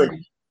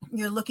preferred.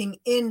 You're looking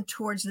in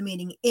towards the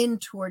meeting, in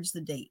towards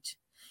the date.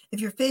 If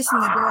you're facing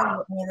the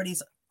door, you're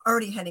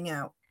already heading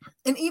out.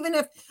 And even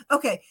if,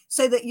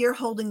 say that you're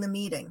holding the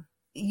meeting,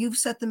 you've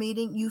set the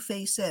meeting, you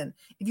face in.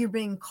 If you're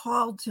being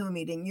called to a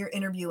meeting, you're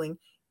interviewing,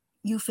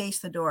 you face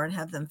the door and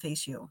have them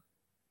face you.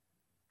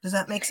 Does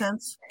that make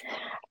sense?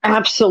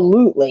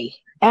 Absolutely.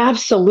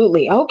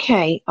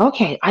 Okay.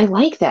 I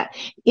like that.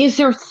 Is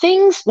there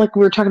things, like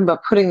we were talking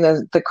about putting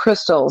the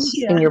crystals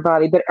in your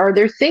body, but are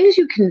there things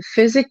you can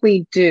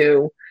physically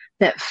do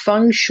that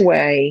feng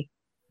shui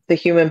the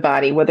human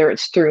body, whether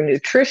it's through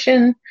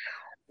nutrition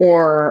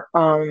or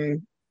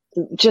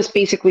just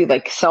basically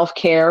like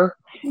self-care?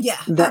 Yeah,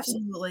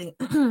 absolutely.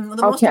 The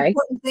most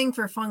important thing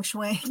for feng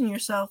shui in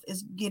yourself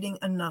is getting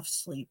enough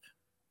sleep.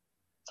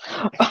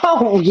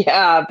 Oh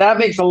yeah, that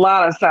makes a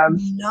lot of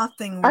sense.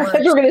 Nothing worse. I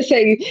thought you were going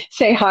to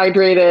say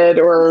hydrated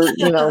or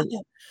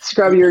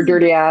scrub your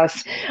dirty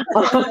ass.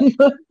 Well,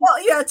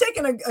 yeah,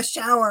 taking a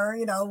shower,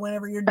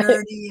 whenever you're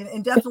dirty,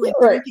 and definitely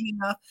drinking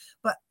enough.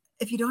 But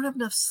if you don't have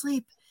enough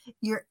sleep,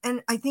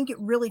 and I think it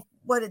really,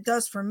 what it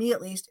does for me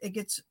at least, it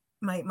gets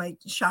my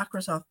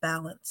chakras off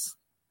balance.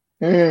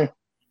 And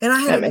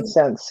that makes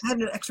sense. I had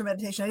an extra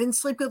meditation. I didn't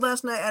sleep good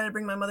last night. I had to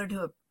bring my mother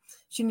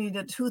she needed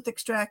a tooth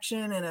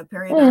extraction and a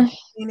periodontal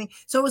cleaning.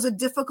 So it was a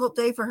difficult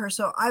day for her.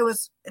 So I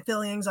was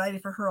feeling anxiety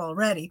for her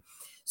already.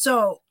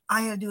 So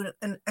I had to do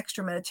an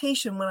extra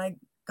meditation when I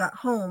got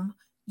home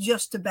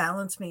just to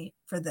balance me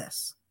for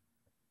this.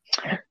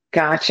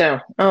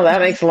 Gotcha. Oh,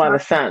 that makes a lot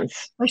of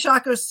sense. My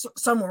chakras,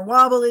 some were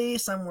wobbly,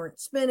 some weren't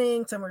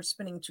spinning, some were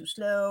spinning too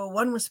slow,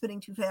 one was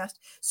spinning too fast.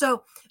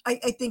 So I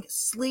think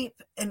sleep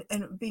and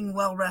being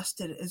well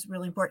rested is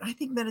really important. I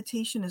think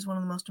meditation is one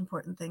of the most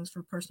important things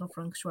for personal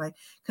feng shui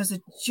because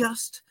it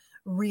just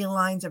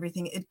realigns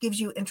everything. It gives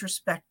you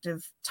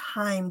introspective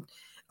time,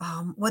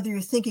 whether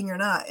you're thinking or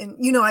not. And,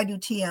 you know, I do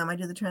TM, I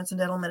do the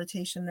Transcendental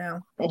Meditation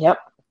now. Yep.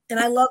 And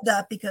I love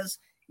that because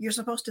you're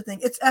supposed to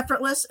think. It's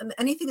effortless, and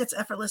anything that's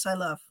effortless, I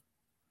love.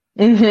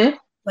 Mm-hmm.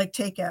 Like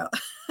takeout.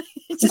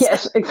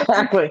 Yes,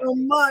 exactly. So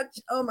much.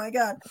 Oh my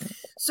God.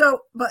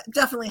 So, but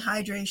definitely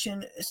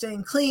hydration,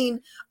 staying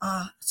clean,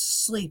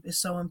 sleep is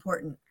so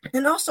important.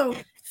 And also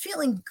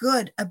feeling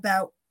good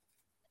about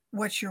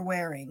what you're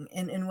wearing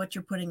and what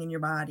you're putting in your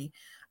body.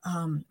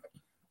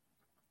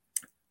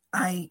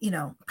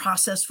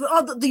 Processed food,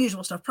 all the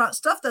usual stuff.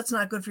 Stuff that's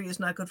not good for you is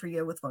not good for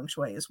you with Feng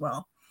Shui as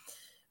well.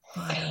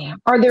 But,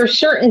 are there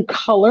certain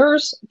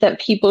colors that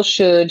people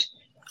should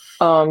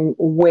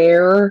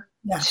wear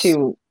yes.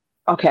 to?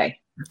 Okay.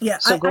 Yeah.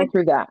 So go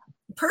through that.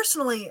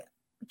 Personally,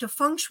 to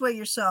Feng Shui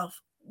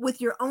yourself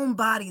with your own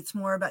body, it's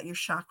more about your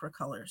chakra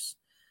colors.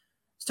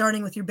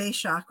 Starting with your base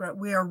chakra,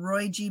 we are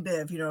Roy G.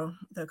 Biv, you know,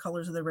 the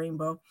colors of the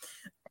rainbow.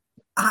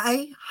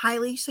 I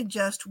highly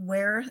suggest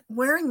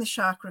wearing the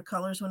chakra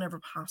colors whenever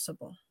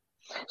possible.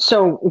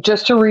 So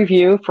just to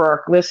review for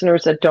our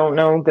listeners that don't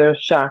know the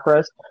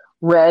chakras,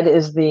 red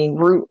is the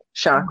root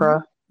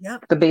chakra,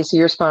 Yep. the base of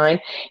your spine.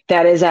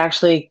 That is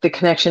actually the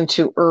connection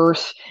to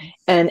earth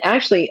and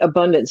actually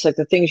abundance, like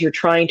the things you're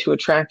trying to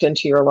attract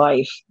into your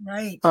life.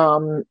 Right.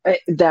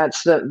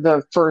 That's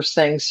the first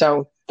thing.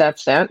 So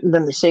that's that. And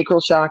then the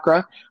sacral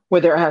chakra,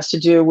 whether it has to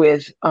do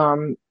with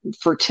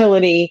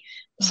fertility,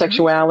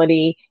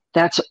 sexuality,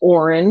 that's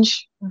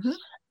orange.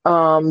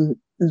 Then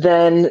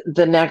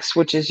the next,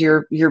 which is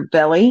your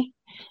belly.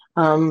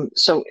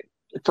 So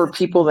for that's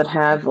people that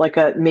have like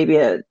maybe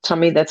a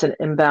tummy that's an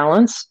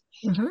imbalance,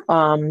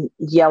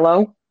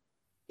 yellow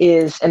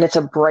is, and it's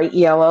a bright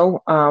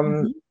yellow.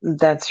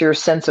 That's your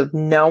sense of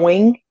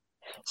knowing.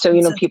 So,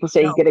 you know, people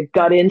say you get a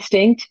gut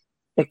instinct.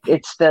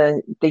 It's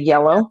the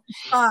yellow.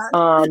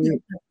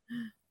 And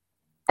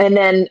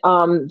then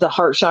the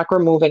heart chakra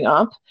moving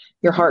up.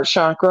 Your heart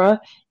chakra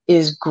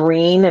is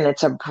green, and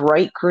it's a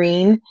bright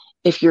green.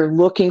 If you're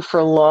looking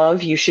for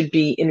love, you should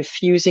be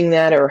infusing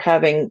that or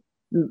having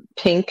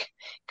pink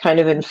kind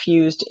of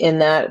infused in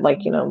that,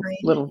 like, you know,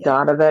 little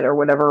dot of it or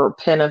whatever, or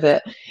pin of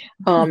it.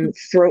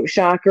 Throat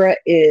chakra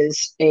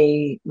is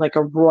a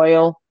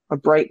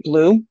bright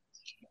blue.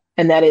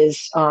 And that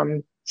is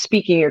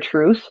speaking your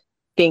truth,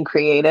 being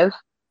creative,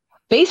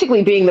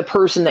 basically being the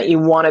person that you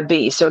want to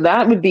be. So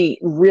that would be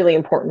really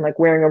important, like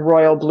wearing a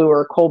royal blue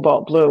or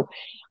cobalt blue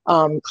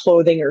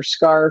clothing or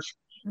scarf.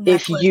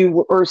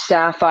 Or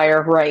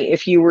sapphire, right?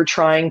 If you were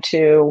trying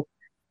to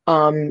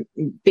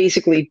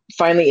basically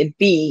finally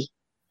be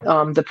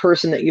the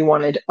person that you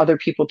wanted other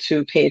people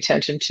to pay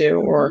attention to,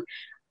 or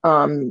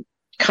kind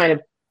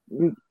of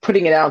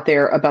putting it out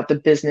there about the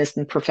business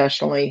and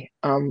professionally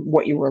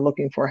what you were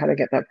looking for, how to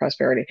get that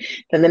prosperity.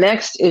 Then the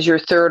next is your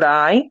third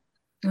eye,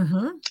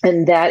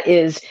 and that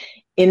is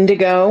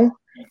indigo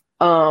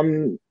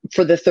for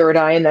the third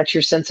eye, and that's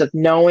your sense of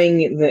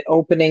knowing, the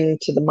opening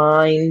to the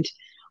mind.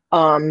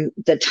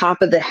 The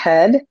top of the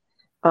head,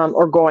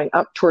 or going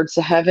up towards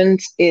the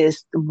heavens,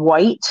 is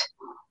white,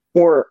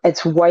 or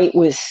it's white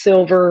with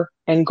silver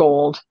and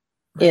gold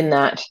in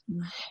that.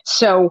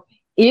 So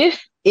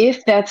if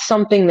that's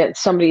something that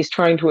somebody's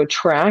trying to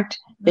attract,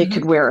 they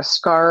could wear a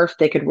scarf,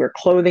 they could wear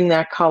clothing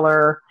that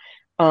color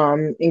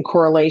in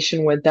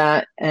correlation with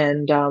that,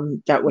 and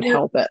that would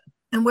help it.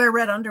 And wear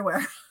red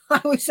underwear. I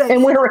always say.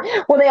 And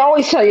they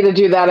always tell you to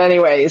do that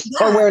anyways,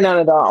 or wear none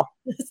at all.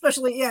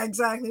 Especially, yeah,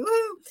 exactly.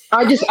 Woo.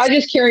 I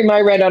just carry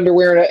my red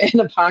underwear in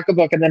a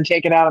pocketbook and then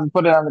take it out and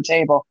put it on the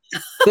table.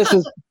 This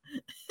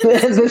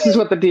is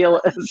what the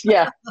deal is.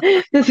 Yeah,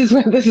 this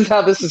is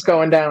how this is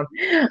going down.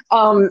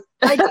 I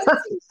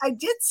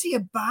did see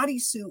a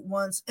bodysuit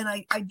once, and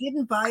I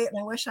didn't buy it,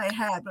 and I wish I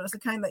had, but it was the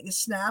kind that you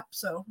snap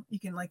so you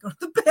can like go to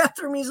the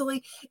bathroom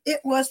easily. It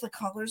was the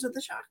colors of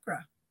the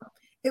chakra.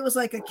 It was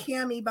like a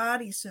cami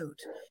bodysuit.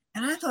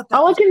 And I thought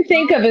all I can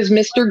think of is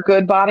Mr.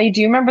 Goodbody.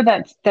 Do you remember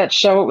that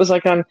show? It was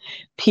like on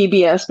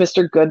PBS,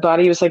 Mr.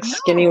 Goodbody. He was like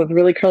skinny with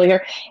really curly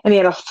hair, and he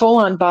had a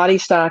full-on body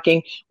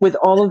stocking with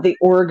all of the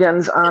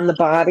organs on the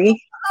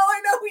body. Oh,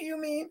 I know who you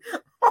mean.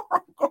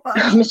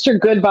 Oh, Mr.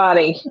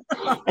 Goodbody.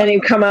 And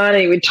he'd come on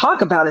and he would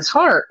talk about his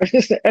heart.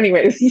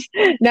 Anyways,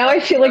 now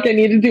I feel like I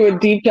need to do a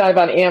deep dive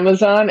on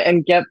Amazon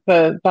and get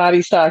the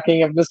body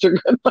stocking of Mr.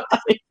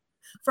 Goodbody.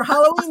 For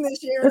Halloween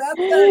this year.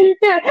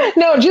 Yeah,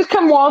 no, just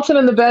come waltzing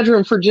in the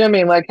bedroom for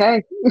Jimmy. Like,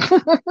 hey,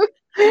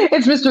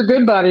 it's Mr.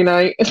 Goodbody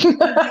night. You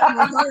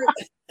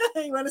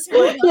want to see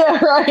my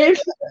yeah, right.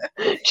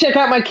 Check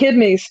out my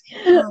kidneys.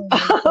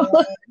 Oh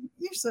my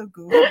You're so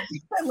good.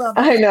 I love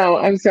it. I know.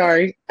 I'm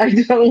sorry. I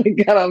totally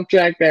got off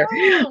track there.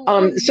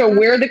 So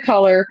wear the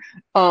color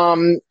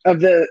of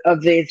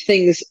the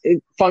things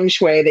Feng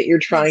Shui that you're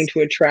trying to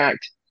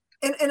attract.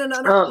 And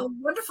another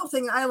wonderful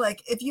thing I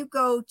like, if you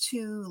go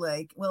to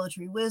like Willow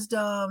Tree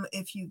Wisdom,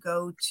 if you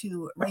go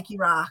to Reiki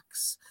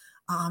Rocks,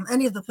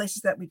 any of the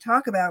places that we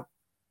talk about,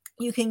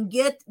 you can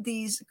get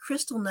these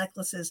crystal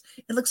necklaces.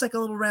 It looks like a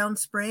little round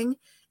spring,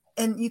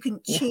 and you can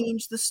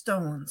change the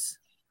stones.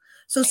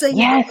 So say you're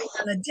Yes. going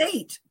on a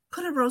date,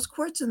 put a rose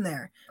quartz in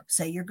there.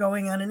 Say you're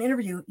going on an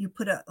interview, you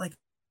put a like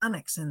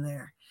onyx in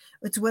there.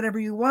 It's whatever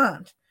you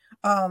want.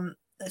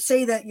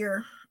 Say that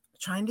you're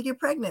trying to get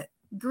pregnant,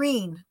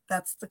 green,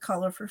 that's the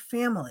color for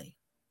family.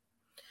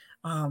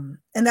 And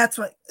that's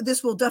what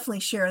this will definitely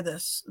share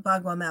this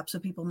Bagua map so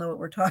people know what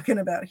we're talking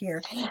about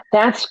here.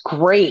 That's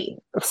great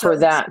for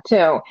that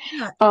too.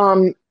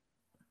 Yeah.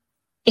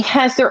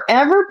 Has there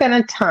ever been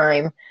a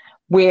time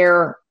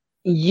where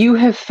you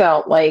have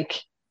felt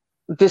like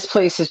this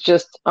place is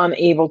just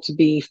unable to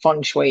be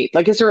feng shui?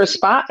 Like, is there a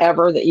spot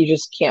ever that you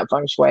just can't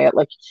feng shui it?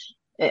 Like,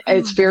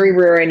 it's very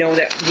rare. I know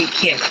that we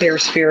can't clear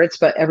spirits,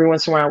 but every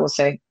once in a while we'll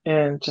say,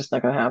 it's just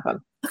not going to happen.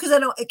 Because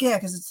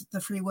because it's the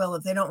free will.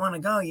 If they don't want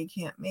to go, you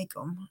can't make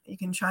them. You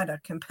can try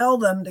to compel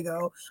them to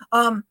go.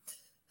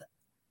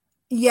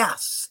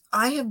 Yes,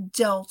 I have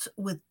dealt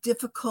with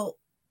difficult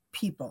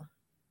people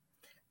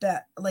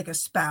that, like a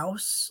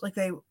spouse, like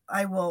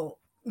I will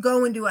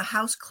go and do a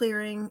house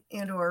clearing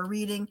and or a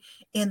reading,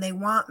 and they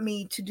want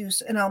me to do,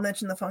 and I'll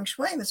mention the feng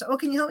shui, and they say, oh,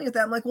 can you help me with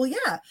that? I'm like, well,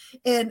 yeah.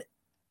 And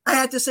I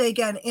have to say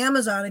again,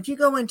 Amazon, if you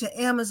go into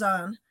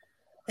Amazon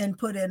and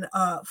put in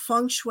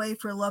feng shui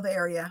for love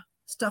area,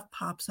 stuff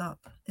pops up.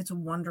 It's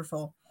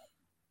wonderful.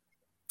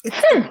 It's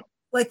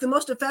like the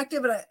most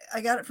effective, and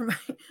I got it from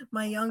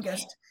my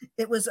youngest.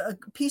 It was a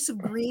piece of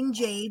green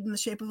jade in the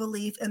shape of a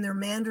leaf, and they're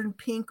mandarin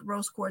pink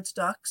rose quartz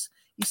ducks.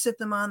 You sit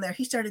them on there.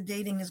 He started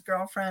dating his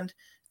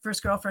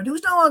first girlfriend, who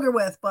was no longer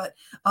with, but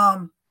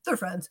they're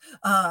friends.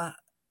 I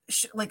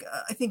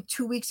think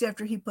 2 weeks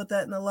after he put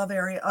that in the love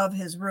area of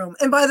his room.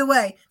 And by the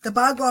way, the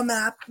Bagua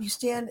map, you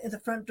stand at the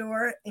front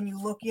door and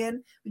you look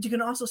in, but you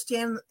can also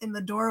stand in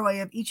the doorway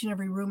of each and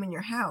every room in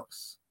your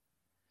house.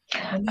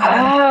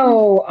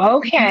 Oh,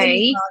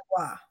 okay.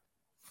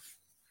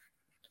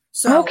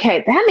 So,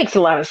 okay, that makes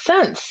a lot of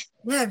sense.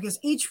 Yeah, because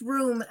each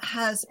room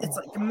it's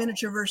like a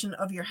miniature version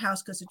of your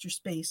house because it's your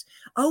space.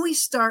 Always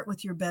start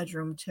with your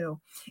bedroom too.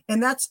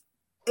 And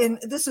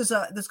this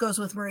goes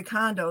with Marie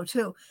Kondo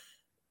too.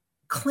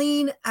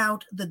 Clean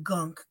out the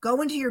gunk.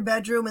 Go into your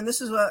bedroom, and this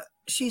is what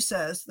she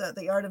says, that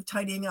the art of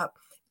tidying up.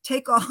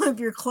 Take all of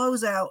your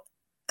clothes out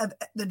of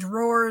the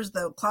drawers,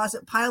 the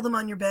closet, pile them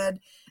on your bed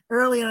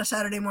early on a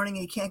Saturday morning,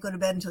 and you can't go to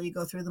bed until you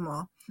go through them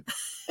all.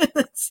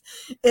 it's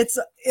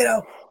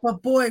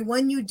but boy,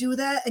 when you do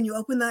that and you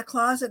open that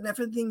closet and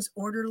everything's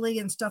orderly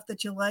and stuff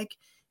that you like,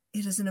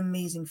 it is an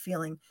amazing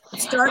feeling.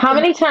 How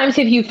many times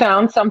have you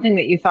found something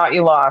that you thought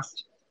you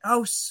lost?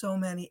 Oh, so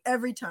many.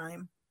 Every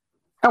time.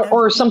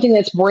 Or something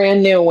that's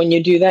brand new. When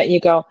you do that,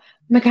 you go, oh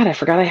my God, I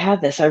forgot I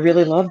had this. I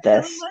really love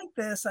this. I like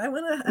this. I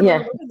want to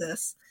wear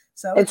this.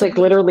 So it's like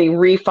literally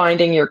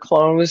refinding your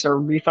clothes or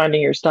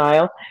refinding your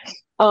style.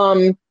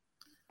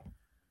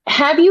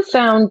 Have you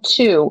found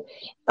too,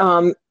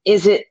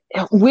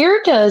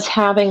 where does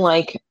having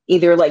like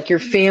either like your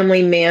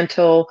family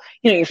mantle,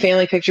 your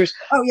family pictures,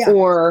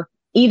 or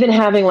even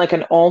having like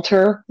an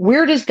altar,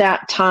 where does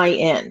that tie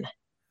in?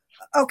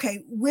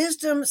 Okay,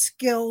 wisdom,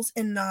 skills,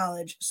 and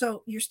knowledge.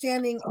 So you're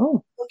standing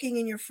looking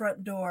in your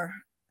front door.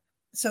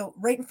 So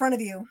right in front of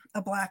you,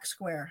 a black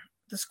square.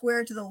 The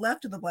square to the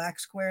left of the black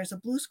square is a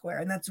blue square,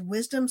 and that's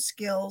wisdom,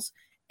 skills,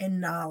 and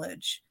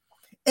knowledge.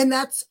 And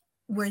that's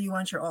where you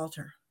want your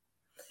altar.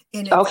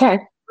 And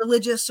it's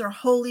religious or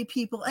holy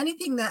people,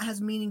 anything that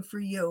has meaning for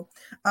you.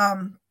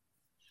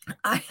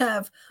 I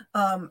have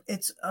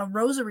it's a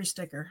rosary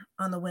sticker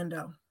on the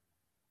window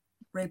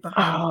right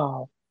behind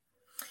me.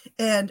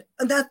 And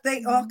that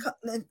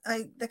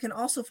that can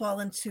also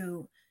fall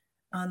into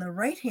on the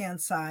right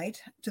hand side.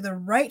 To the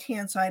right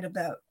hand side of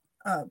that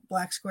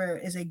black square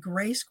is a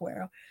gray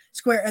square,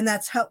 and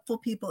that's helpful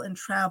people in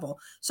travel.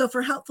 So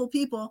for helpful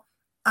people,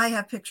 I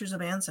have pictures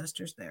of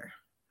ancestors there,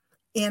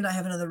 and I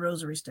have another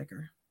rosary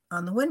sticker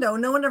on the window.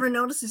 No one ever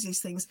notices these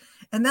things,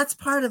 and that's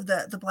part of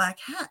the black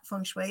hat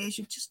feng shui. Is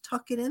you just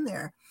tuck it in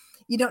there.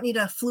 You don't need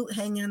a flute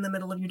hanging in the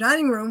middle of your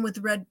dining room with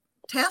red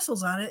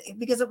tassels on it,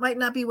 because it might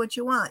not be what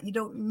you want. You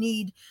don't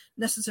need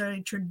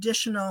necessarily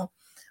traditional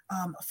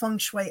feng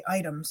shui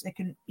items.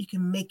 You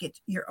can make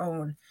it your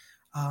own.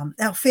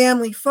 Now,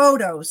 family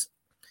photos.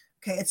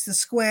 Okay, it's the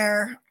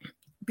square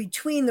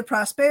between the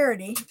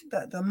prosperity,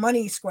 the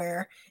money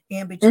square,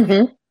 and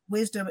between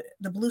wisdom,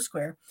 the blue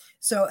square.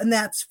 So, and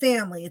that's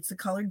family. It's the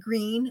color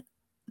green,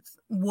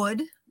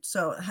 wood.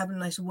 So having a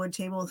nice wood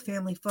table with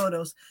family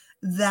photos,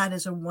 that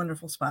is a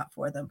wonderful spot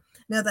for them.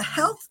 Now the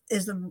health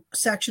is the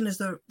section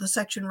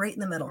section right in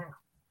the middle,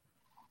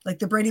 like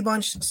the Brady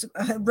Bunch,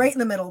 right in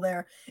the middle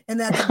there. And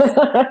that's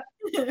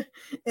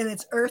and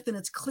it's earth and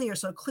it's clear.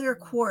 So clear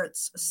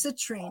quartz,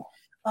 citrine.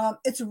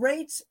 It's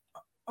right,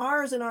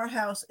 ours in our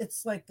house,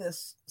 it's like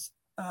this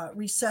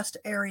recessed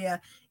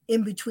area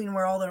in between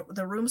where all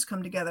the rooms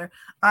come together.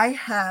 I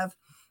have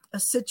a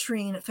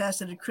citrine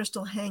faceted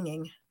crystal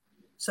hanging.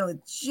 So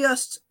it's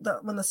just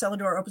when the cellar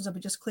door opens up,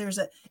 it just clears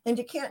it. And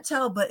you can't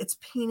tell, but it's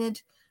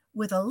painted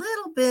with a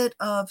little bit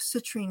of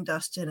citrine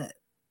dust in it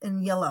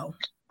in yellow.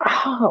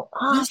 Oh,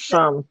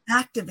 awesome.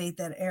 Activate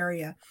that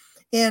area.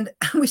 And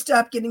we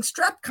stopped getting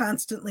strep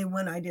constantly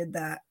when I did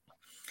that.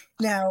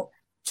 Now,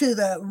 To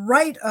the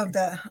right of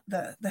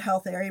the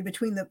health area,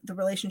 between the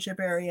relationship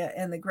area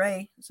and the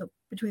gray, so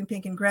between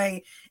pink and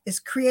gray, is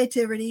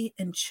creativity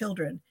and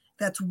children.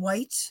 That's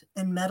white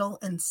and metal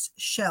and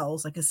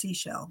shells, like a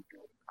seashell.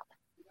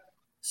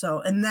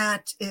 So, and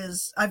that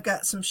is, I've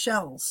got some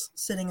shells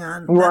sitting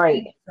on.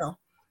 Right. So,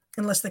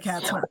 unless the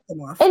cats knock them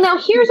off. And now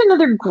here's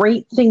another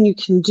great thing you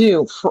can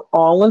do for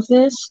all of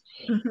this.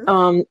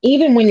 Mm-hmm.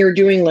 Even when you're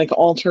doing like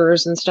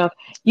altars and stuff,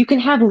 you can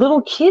have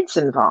little kids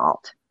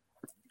involved.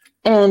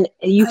 And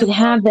you can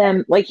have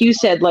them, like you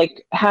said,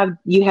 like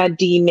you had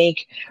Dee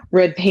make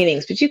red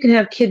paintings, but you can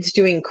have kids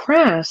doing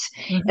crafts.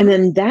 Mm-hmm.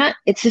 And then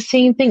it's the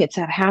same thing. It's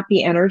that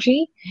happy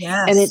energy.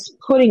 Yes. And it's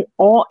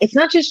it's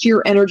not just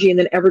your energy and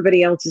then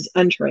everybody else is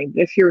entering.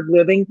 If you're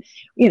living,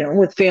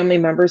 with family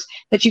members,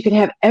 that you can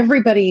have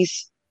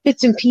everybody's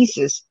bits and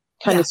pieces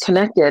kind of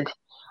connected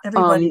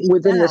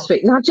within the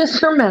space, not just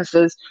their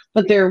messes,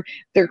 but their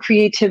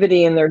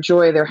creativity and their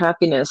joy, their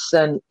happiness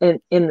and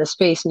in the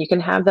space. And you can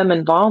have them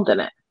involved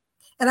in it.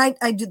 And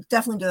I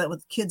definitely do that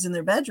with kids in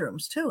their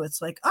bedrooms too.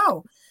 It's like,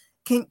 oh,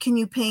 can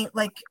you paint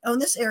like in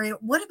this area?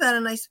 What about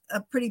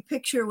a pretty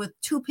picture with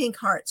 2 pink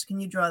hearts? Can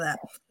you draw that?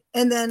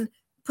 And then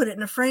put it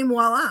in a frame.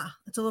 Voila!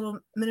 It's a little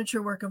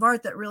miniature work of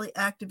art that really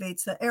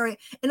activates that area.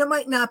 And it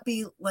might not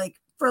be like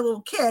for a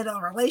little kid a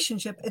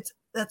relationship.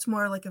 That's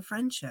more like a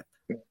friendship,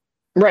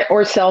 right?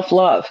 Or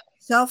self-love.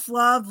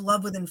 Self-love,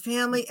 love within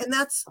family, and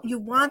you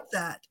want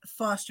that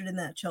fostered in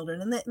that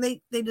children, and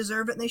they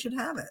deserve it, and they should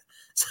have it.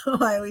 So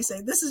I always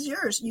say, this is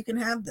yours. You can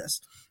have this.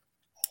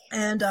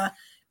 And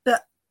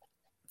the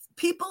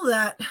people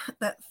that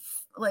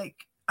like,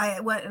 I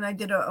went and I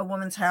did a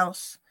woman's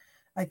house.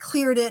 I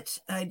cleared it.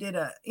 I did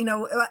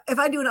if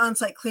I do an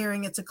on-site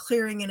clearing, it's a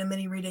clearing and a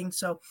mini reading.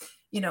 So,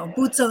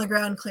 boots on the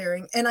ground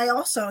clearing. And I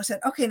also said,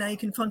 okay, now you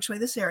can feng shui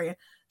this area.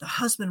 The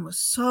husband was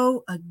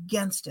so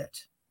against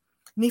it.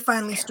 And he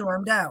finally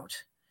stormed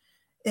out.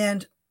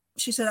 And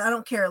she said, I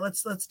don't care.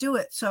 Let's do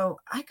it. So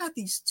I got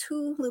these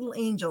 2 little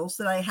angels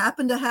that I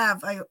happened to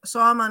have. I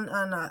saw them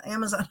on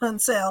Amazon on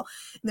sale.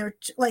 And they're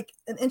like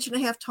 1.5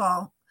 inches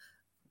tall.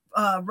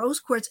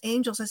 Rose quartz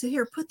angels. I said,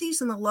 here, put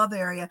these in the love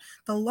area.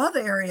 The love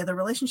area, the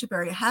relationship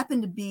area,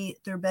 happened to be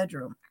their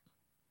bedroom.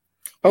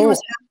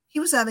 He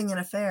was having an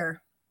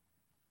affair.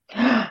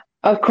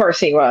 Of course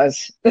he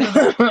was. He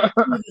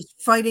was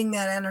fighting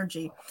that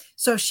energy.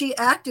 So she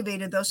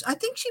activated those. I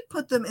think she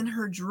put them in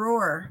her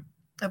drawer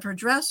of her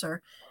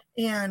dresser,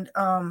 and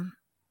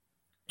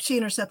she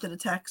intercepted a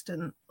text,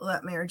 and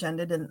that marriage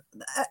ended. And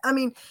I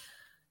mean,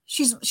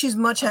 she's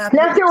much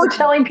happier. Not that we're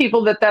telling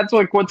people that's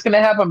what's going to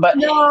happen, but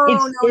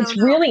it's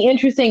really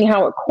interesting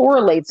how it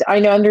correlates.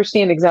 I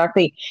understand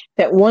exactly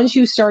that once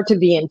you start to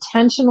be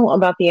intentional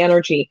about the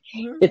energy,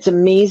 it's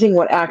amazing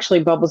what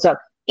actually bubbles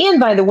up.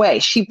 And by the way,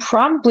 she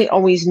probably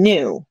always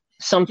knew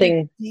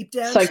something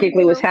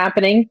psychically was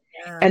happening.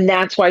 Yeah. And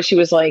that's why she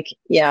was like,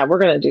 yeah, we're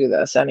going to do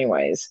this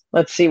anyways.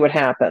 Let's see what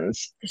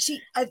happens.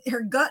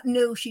 Her gut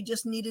knew she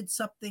just needed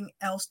something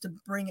else to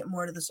bring it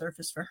more to the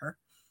surface for her.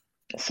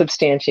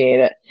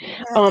 Substantiate it.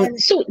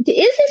 So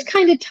is this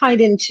kind of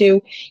tied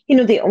into,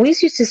 they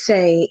always used to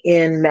say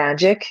in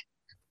magic,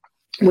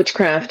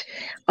 witchcraft,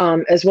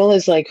 as well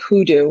as like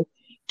hoodoo,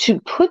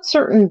 to put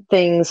certain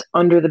things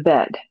under the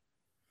bed.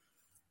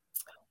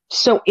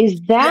 So is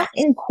that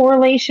in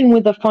correlation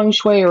with a feng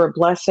shui or a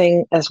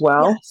blessing as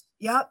well? Yes.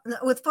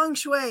 Yep. With feng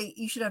shui,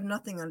 you should have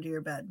nothing under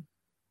your bed.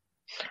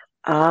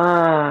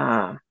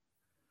 Because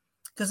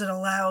it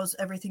allows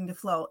everything to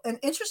flow. And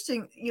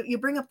interesting, you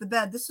bring up the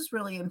bed. This is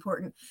really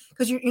important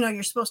because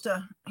you're supposed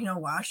to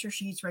wash your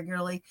sheets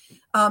regularly.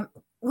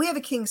 We have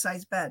a king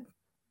size bed,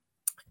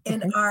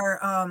 and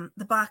our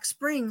the box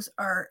springs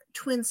are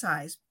twin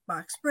size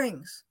box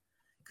springs.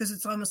 Because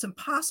it's almost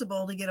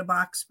impossible to get a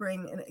box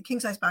spring and a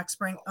king size box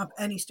spring up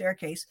any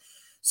staircase.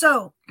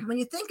 So when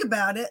you think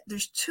about it,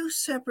 there's 2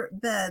 separate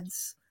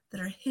beds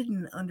that are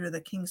hidden under the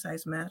king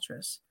size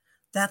mattress.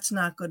 That's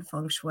not good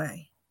feng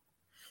shui.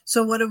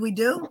 So what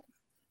do?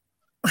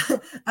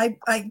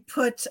 I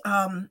put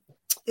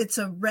it's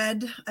a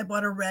red. I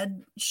bought a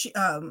red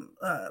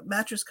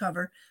mattress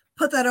cover.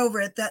 Put that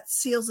over it. That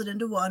seals it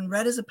into one.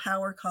 Red is a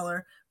power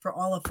color for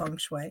all of feng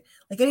shui.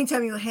 Like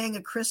anytime you hang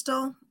a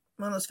crystal,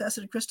 one of those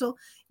faceted crystal,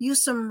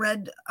 use some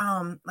red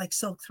like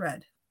silk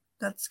thread.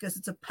 That's because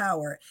it's a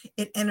power.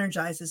 It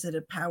energizes it,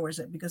 it powers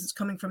it because it's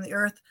coming from the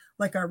earth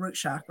like our root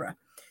chakra.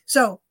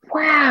 So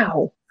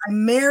wow, I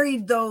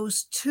married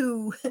those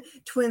 2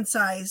 twin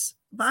size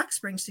box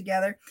springs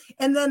together,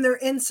 and then they're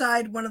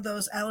inside one of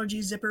those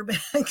allergy zipper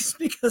bags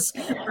because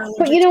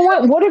but you know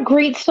what a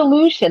great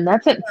solution.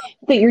 That's it,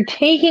 that you're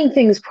taking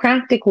things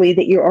practically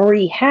that you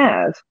already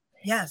have.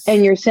 Yes.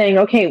 And you're saying,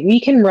 okay,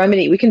 we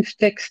can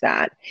fix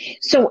that.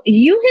 So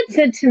you had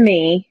said to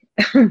me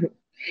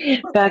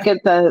back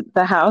at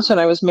the house when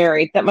I was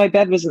married that my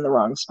bed was in the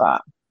wrong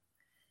spot.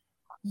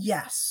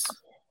 Yes.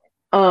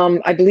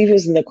 I believe it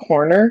was in the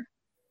corner.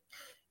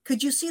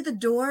 Could you see the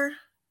door?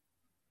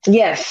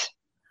 Yes.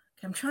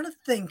 I'm trying to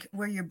think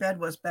where your bed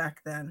was back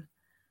then.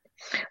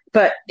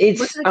 But it's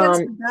was it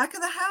against the back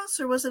of the house,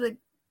 or was it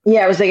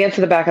Yeah, it was against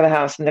the back of the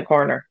house in the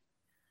corner.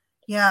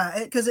 Yeah,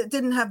 because it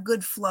didn't have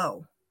good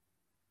flow.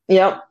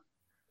 Yep.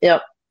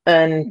 Yep.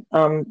 And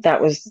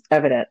that was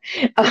evident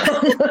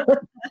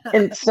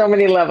in so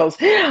many levels.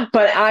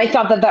 But I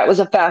thought that that was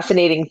a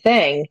fascinating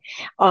thing.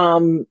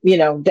 What's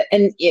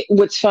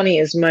funny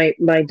is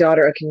my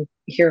daughter, I can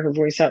hear her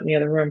voice out in the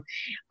other room.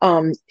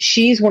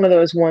 She's one of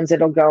those ones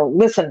that'll go,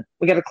 listen,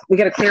 we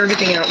gotta clear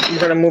everything out. We're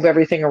gonna move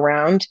everything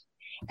around.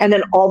 And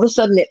then all of a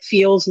sudden it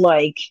feels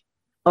like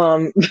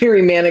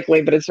very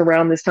manically, but it's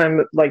around this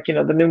time, like,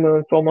 the new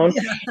moon, full moon.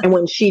 Yeah. And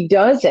when she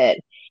does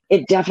it,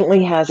 it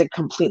definitely has a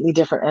completely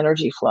different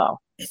energy flow.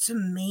 It's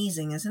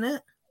amazing, isn't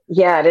it?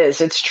 Yeah, it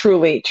is. It's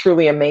truly,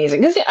 truly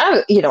amazing. Because,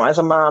 as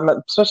a mom,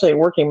 especially a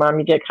working mom,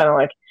 you get kind of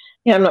like,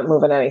 yeah, I'm not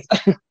moving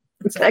anything.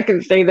 I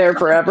can stay there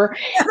forever.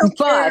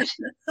 But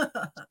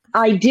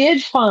I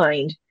did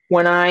find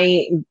when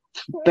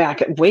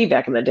way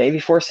back in the day,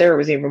 before Sarah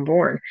was even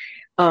born,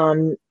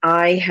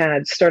 I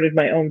had started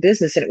my own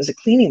business, and it was a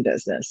cleaning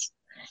business.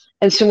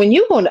 And so when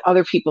you go into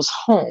other people's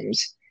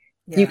homes,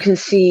 you can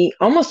see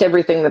almost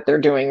everything that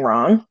they're doing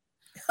wrong.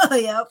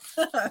 Yep.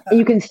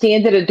 You can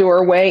stand at a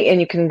doorway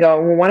and you can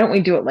go, well, why don't we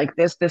do it like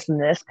this, this,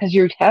 and this? Because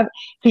you're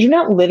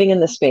not living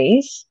in the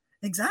space.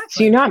 Exactly.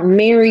 So you're not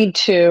married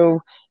to,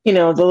 the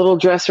little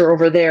dresser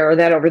over there or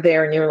that over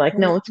there. And you're like,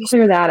 no, let's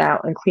clear that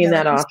out and clean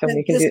that off. And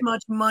we can do this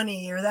much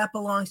money, or that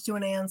belongs to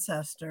an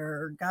ancestor,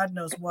 or God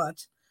knows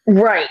what.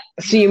 Right.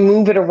 So you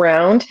move it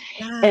around.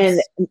 Yes.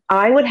 And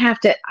I would have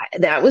to,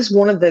 that was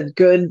one of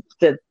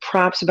the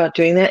props about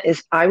doing that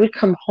is I would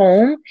come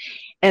home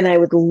and I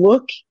would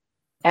look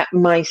at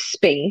my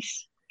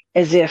space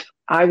as if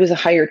I was a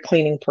hired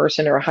cleaning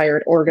person or a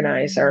hired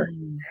organizer,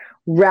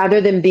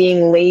 rather than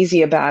being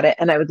lazy about it.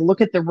 And I would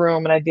look at the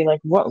room and I'd be like,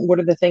 what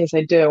are the things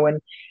I do?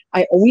 And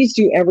I always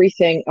do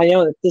everything. I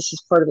know that this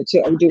is part of it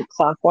too. I would do it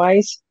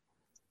clockwise,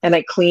 and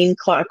I clean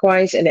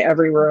clockwise in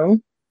every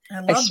room.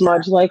 I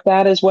smudge like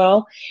that as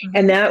well. Mm-hmm.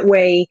 And that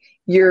way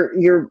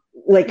you're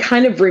like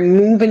kind of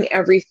removing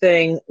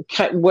everything,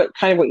 what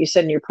you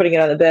said, and you're putting it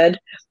on the bed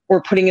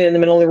or putting it in the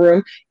middle of the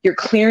room. You're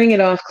clearing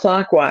it off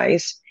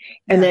clockwise.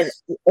 And then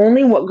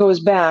only what goes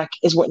back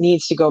is what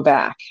needs to go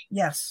back.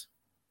 Yes.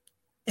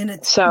 And you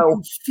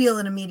can feel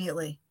it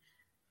immediately.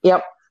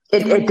 Yep.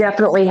 It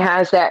definitely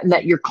has that, and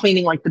that you're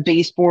cleaning like the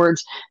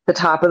baseboards, the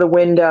top of the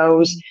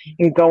windows,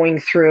 and going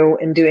through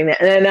and doing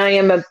that. And I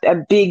am a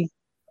big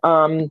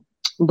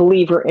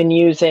believer in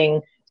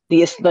using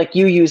like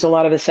you use a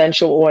lot of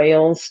essential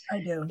oils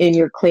in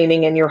your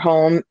cleaning in your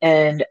home,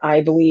 and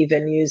I believe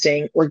in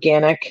using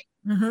organic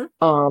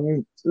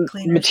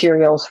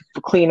materials,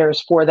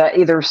 cleaners for that,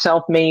 either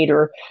self-made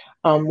or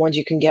ones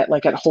you can get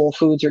like at Whole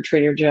Foods or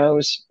Trader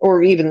Joe's,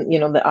 or even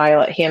the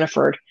aisle at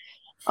Hannaford.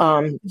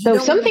 So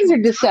some things are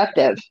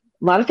deceptive.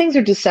 A lot of things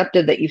are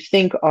deceptive that you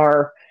think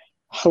are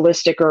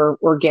holistic or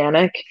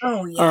organic.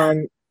 Oh yeah.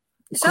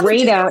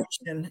 Great out.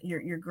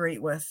 You're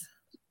great with.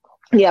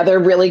 Yeah, they're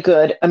really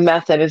good. A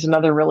Method is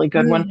another really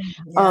good one.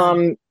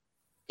 Yeah.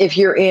 If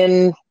you're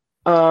in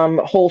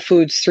Whole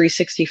Foods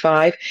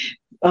 365,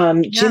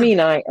 Jimmy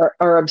and I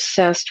are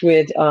obsessed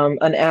with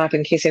an app.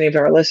 In case any of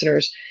our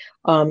listeners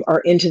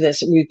are into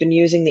this, we've been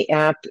using the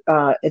app.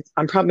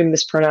 I'm probably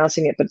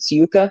mispronouncing it, but it's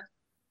Yuka,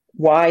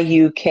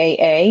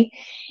 Yuka,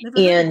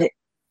 and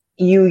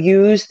you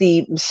use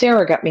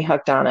Sarah got me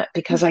hooked on it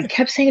because I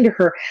kept saying to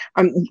her,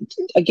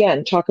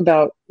 again, talk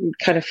about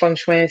kind of feng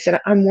shui. I said,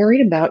 I'm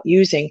worried about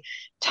using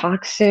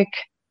toxic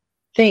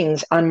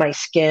things on my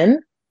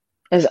skin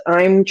as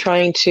I'm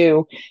trying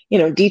to,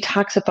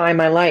 detoxify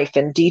my life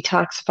and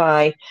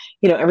detoxify,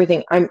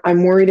 everything.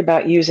 I'm worried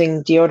about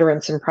using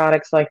deodorants and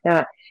products like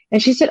that.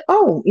 And she said,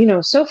 oh,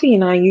 Sophie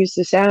and I use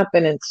this app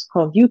and it's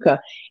called Yuka.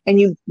 And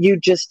you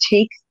just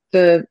take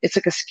it's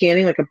like a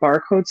scanning, like a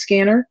barcode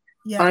scanner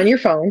on your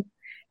phone,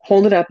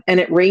 hold it up, and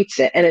it rates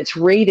it. And it's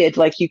rated,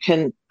 like you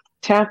can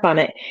tap on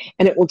it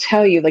and it will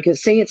tell you, like,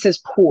 say it says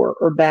poor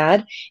or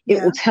bad,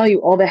 it will tell you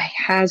all the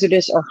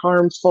hazardous or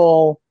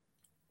harmful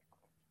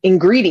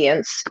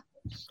ingredients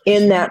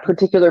in that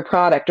particular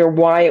product or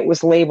why it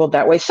was labeled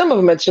that way. Some of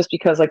them it's just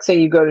because, like, say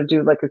you go to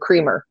do like a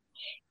creamer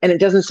and it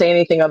doesn't say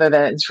anything other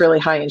than it's really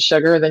high in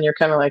sugar, then you're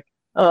kind of like,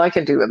 oh, I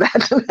can do with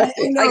that.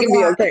 I can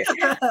be okay.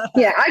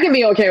 Yeah, I can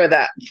be okay with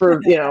that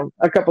for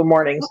a couple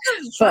mornings.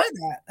 Try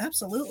that.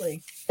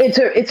 Absolutely.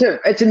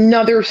 It's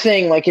another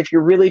thing. Like if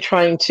you're really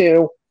trying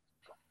to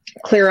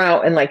clear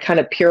out and like kind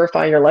of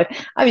purify your life.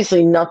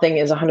 Obviously, nothing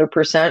is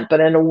 100%,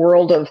 but in a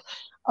world of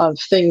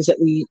things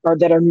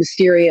that are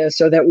mysterious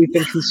or that we've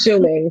been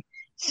consuming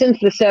since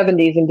the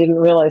 70s and didn't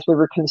realize we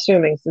were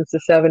consuming since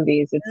the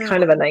 70s, it's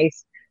kind of a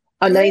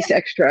nice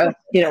extra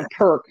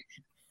perk.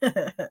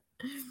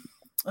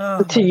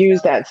 To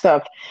use that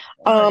stuff.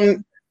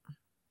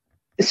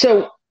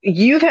 So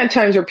you've had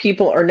times where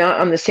people are not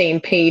on the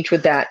same page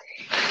with that.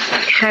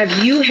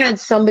 Have you had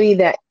somebody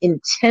that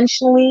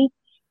intentionally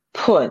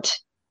put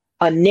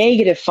a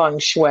negative feng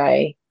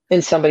shui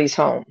in somebody's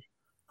home?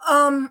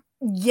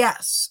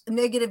 Yes,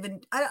 negative.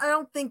 And I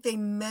don't think they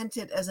meant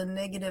it as a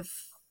negative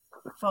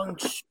feng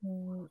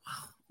shui.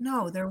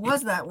 No, there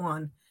was that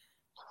one.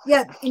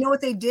 Yeah, you know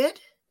what they did?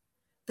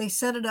 They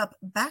set it up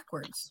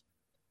backwards.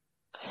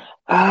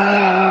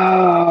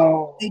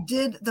 Oh. They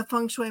did the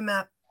feng shui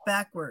map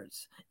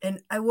backwards.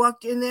 And I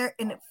walked in there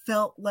and it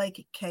felt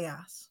like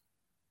chaos.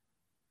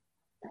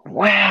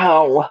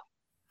 Wow.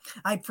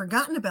 I'd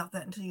forgotten about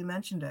that until you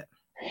mentioned it.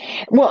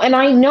 Well, and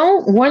I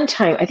know one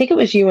time, I think it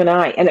was you and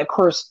I, and of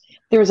course,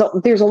 there's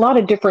a lot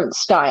of different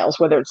styles,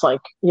 whether it's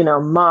like,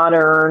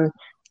 modern,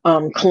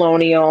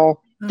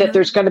 colonial, that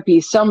there's going to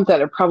be some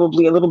that are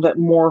probably a little bit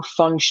more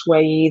feng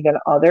shui than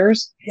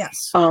others.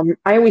 Yes. I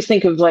always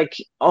think of like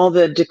all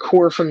the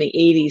decor from the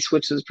 80s,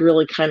 which was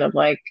really kind of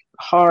like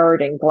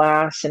hard and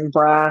glass and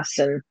brass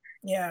and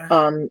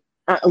a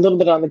little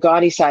bit on the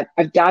gaudy side.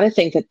 I've got to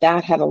think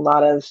that had a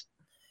lot of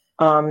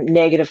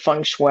negative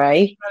feng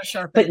shui.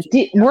 But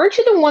weren't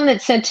you the one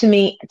that said to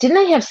me, didn't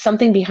I have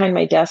something behind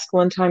my desk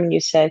one time and you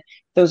said,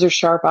 those are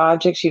sharp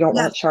objects. You don't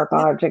want sharp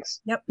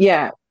objects. Yep.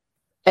 Yeah.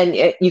 And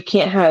you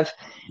can't have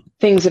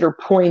things that are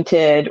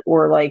pointed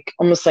or like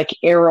almost like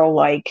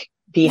arrow-like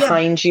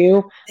behind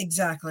you.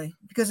 Exactly.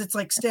 Because it's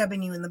like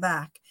stabbing you in the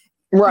back.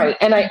 Right.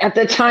 And at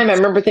the time, I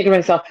remember thinking to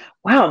myself,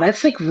 wow,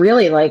 that's like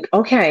really like,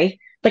 okay.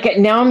 Like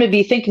now I'm going to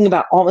be thinking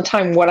about all the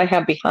time what I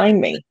have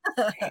behind me.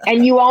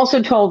 And you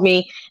also told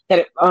me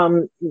that,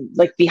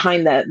 like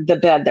behind the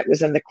bed that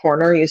was in the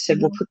corner, you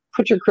said, well,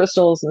 put your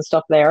crystals and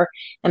stuff there.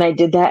 And I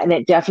did that. And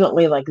it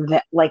definitely like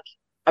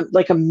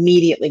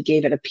immediately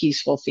gave it a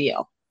peaceful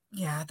feel.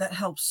 Yeah, that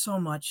helps so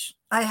much.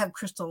 I have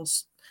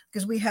crystals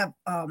because we have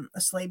a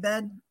sleigh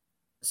bed.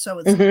 So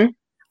it's,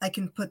 I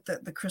can put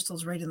the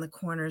crystals right in the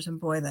corners, and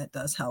boy, that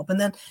does help. And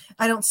then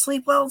I don't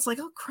sleep well. It's like,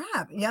 oh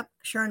crap. Yep.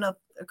 Sure enough,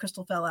 a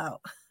crystal fell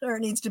out or it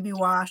needs to be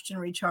washed and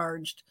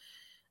recharged.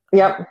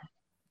 Yep.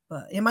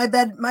 But in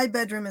my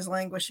bedroom is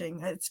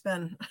languishing. It's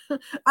been,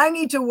 I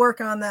need to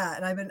work on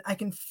that. And I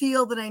can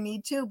feel that I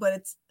need to, but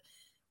it's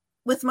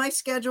with my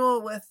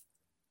schedule, with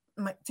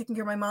taking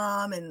care of my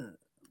mom and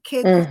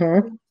kids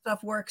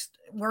stuff,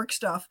 work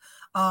stuff.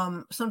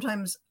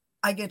 Sometimes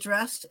I get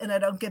dressed and I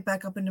don't get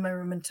back up into my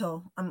room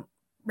until I'm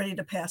ready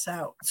to pass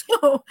out.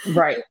 So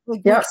right.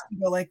 Go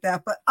like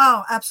that. But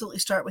absolutely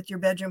start with your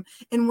bedroom.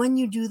 And when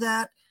you do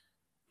that,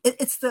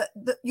 it's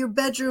your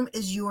bedroom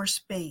is your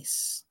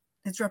space.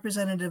 It's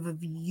representative of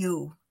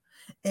you.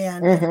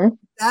 And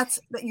that's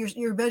that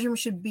your bedroom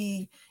should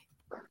be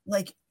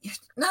like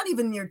not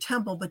even your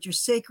temple, but your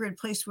sacred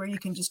place where you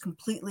can just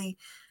completely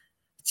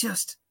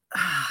just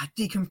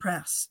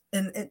decompress.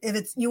 And if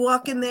it's you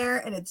walk in there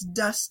and it's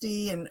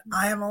dusty, and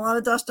I have a lot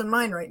of dust on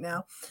mine right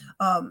now,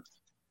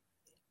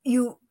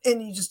 you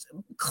just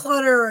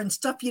clutter and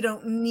stuff you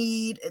don't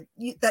need,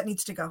 that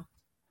needs to go.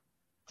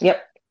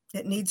 Yep,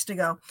 it needs to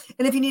go.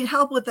 And if you need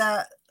help with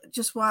that,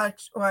 just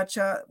watch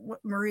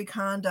Marie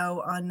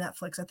Kondo on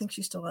Netflix. I think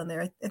she's still on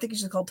there. I think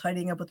it's just called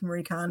Tidying Up with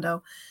Marie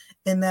Kondo.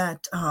 And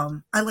that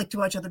I like to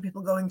watch other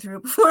people going through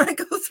it before I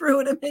go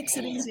through it. It makes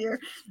it easier.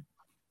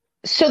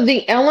 So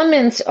the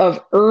elements of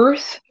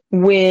earth,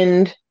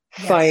 wind,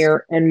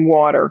 fire, and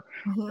water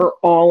are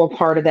all a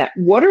part of that.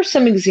 What are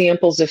some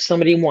examples if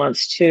somebody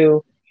wants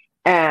to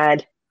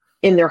add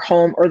in their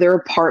home or their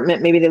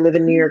apartment? Maybe they live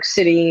in New York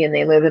City and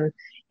they live in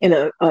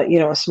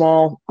a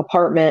small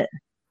apartment.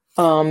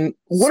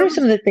 What are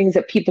some of the things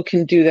that people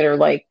can do that are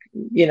like,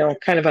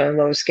 kind of on a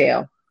low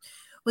scale?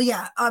 Well,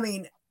 yeah, I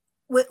mean,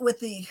 with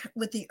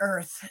the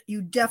earth,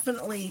 you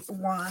definitely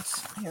want,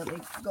 let me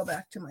go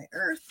back to my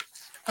earth.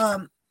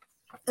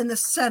 In the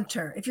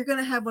center, if you're going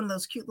to have one of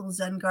those cute little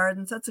Zen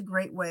gardens, that's a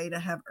great way to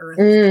have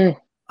earth.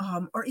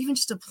 Or even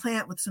just a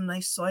plant with some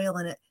nice soil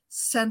in it,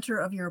 center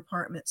of your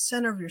apartment,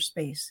 center of your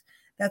space.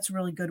 That's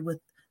really good with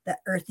that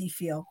earthy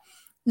feel.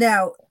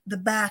 Now, the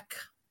back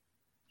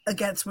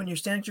against when you're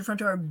standing at your front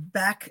door,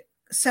 back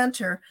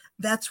center,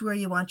 that's where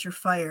you want your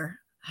fire.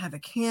 Have a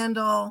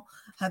candle,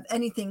 have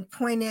anything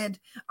pointed.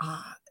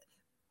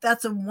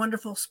 That's a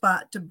wonderful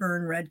spot to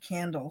burn red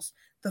candles.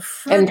 The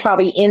front, and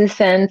probably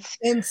incense.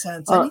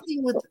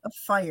 Anything with a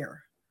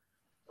fire.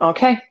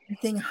 Okay.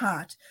 Anything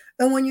hot.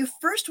 And when you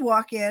first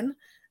walk in,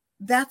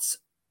 that's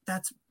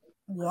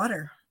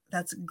water.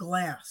 That's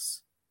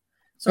glass.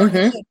 So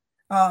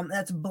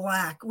that's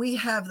black. We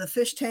have the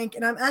fish tank,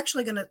 and I'm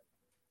actually going to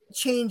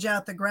change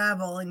out the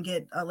gravel and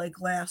get like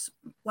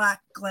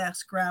black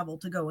glass gravel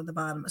to go in the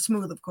bottom.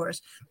 Smooth, of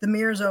course. The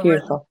mirrors over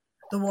it,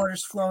 the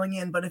water's flowing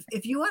in. But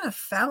if you want a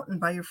fountain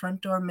by your front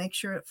door, make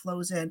sure it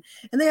flows in.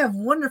 And they have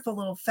wonderful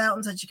little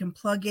fountains that you can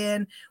plug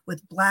in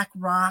with black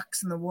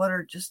rocks, and the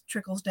water just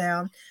trickles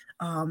down.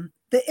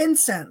 The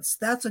incense,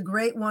 that's a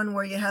great one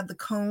where you have the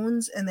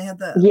cones and they have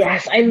the...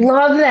 Yes, I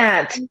love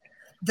that.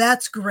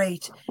 That's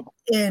great.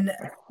 In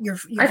your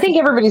I think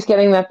everybody's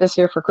getting that this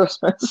year for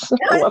Christmas.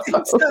 I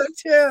think so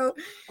too.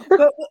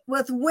 But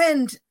with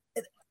wind,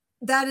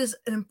 that is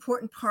an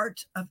important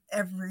part of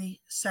every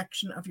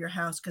section of your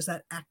house because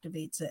that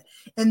activates it.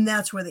 And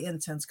that's where the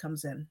incense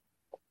comes in.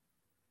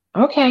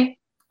 Okay.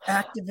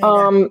 Activate.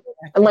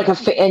 Like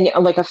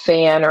a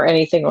fan or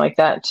anything like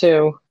that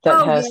too.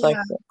 That has like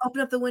open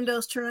up the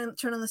windows, turn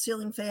on the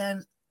ceiling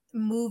fan,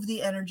 move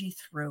the energy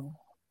through.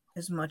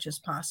 as much as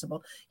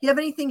possible. You have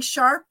anything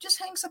sharp, just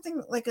hang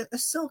something like a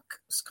silk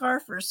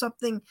scarf or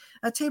something,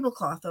 a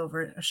tablecloth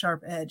over a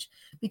sharp edge,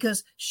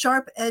 because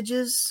sharp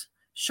edges,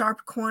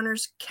 sharp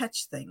corners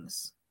catch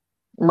things.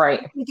 Right.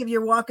 I think if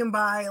you're walking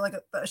by like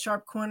a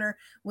sharp corner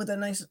with a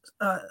nice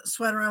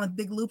sweater on with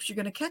big loops, you're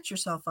going to catch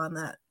yourself on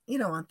that. You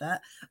don't want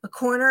that. A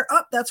corner,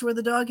 that's where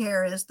the dog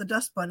hair is, the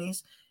dust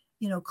bunnies,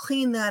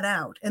 clean that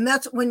out. And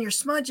that's when you're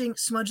smudging,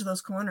 smudge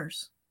those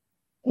corners.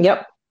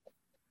 Yep.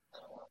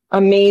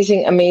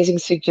 Amazing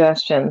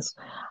suggestions.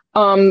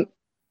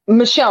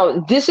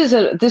 Michele, this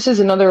is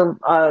another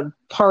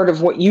part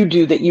of what you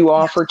do that you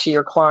offer to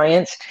your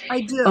clients.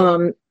 I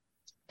do.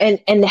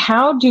 And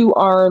how do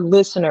our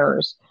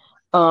listeners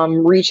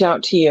reach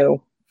out to you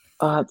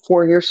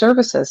for your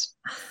services?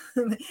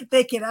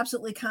 They can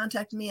absolutely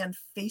contact me on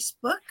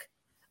Facebook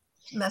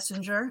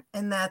Messenger,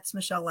 and that's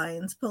Michele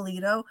Lyons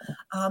Polito.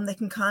 They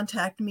can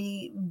contact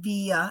me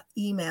via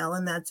email,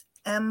 and that's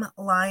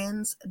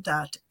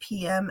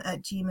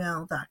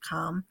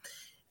mlyons.pm@gmail.com.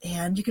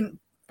 And you can,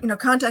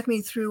 contact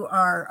me through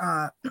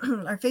our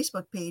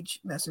Facebook page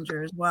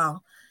Messenger as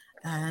well.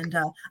 And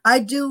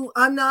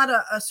I'm not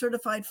a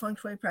certified Feng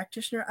Shui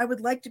practitioner. I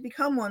would like to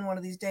become one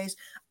of these days.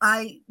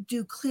 I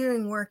do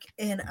clearing work,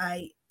 and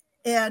I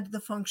add the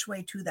Feng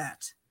Shui to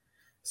that.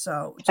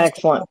 So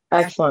excellent.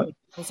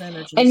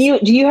 And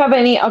do you have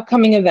any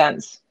upcoming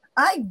events?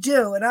 I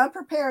do, and I'm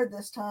prepared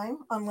this time,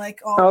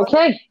 unlike all.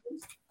 Okay.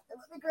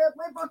 Let me grab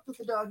my book with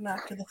the dog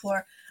knocked to the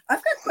floor.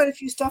 I've got quite a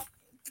few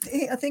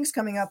things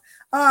coming up.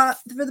 For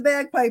the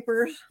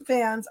bagpiper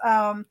fans,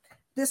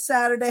 this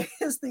Saturday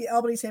is the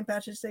Albany St.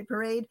 Patrick's Day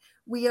Parade.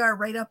 We are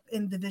right up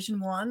in Division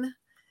 1.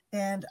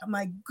 And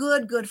my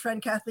good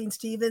friend Kathleen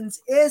Stevens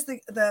is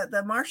the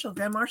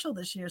Grand Marshal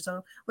this year.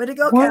 So way to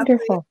go,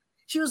 wonderful. Kathleen.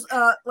 She was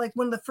like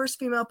one of the first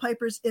female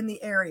pipers in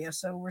the area.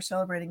 So we're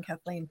celebrating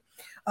Kathleen.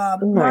 Nice.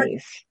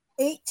 March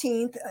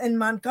 18th in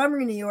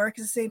Montgomery, New York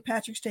is the St.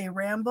 Patrick's Day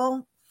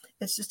Ramble.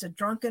 It's just a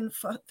drunken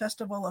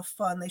festival of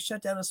fun. They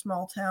shut down a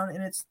small town,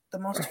 and it's the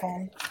most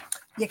fun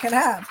you can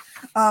have.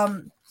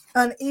 On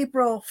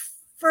April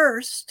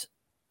 1st,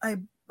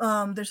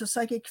 there's a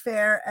psychic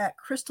fair at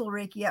Crystal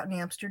Reiki out in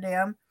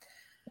Amsterdam.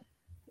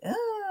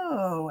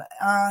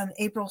 On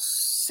April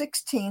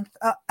 16th,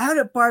 out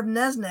at Barb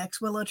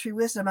Nesnick's Willow Tree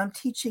Wisdom, I'm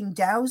teaching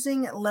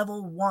dowsing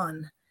level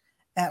 1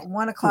 at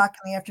 1 o'clock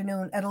in the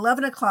afternoon. At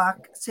 11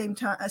 o'clock, same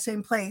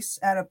place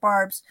out at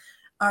Barb's,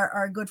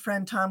 our good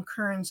friend Tom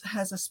Kearns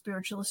has a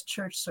spiritualist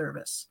church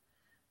service.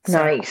 So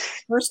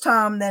nice. First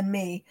Tom, then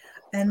me.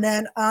 And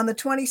then on the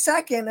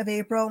 22nd of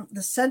April,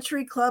 the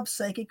Century Club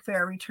Psychic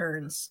Fair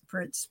returns for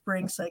its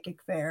spring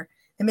psychic fair.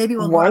 And maybe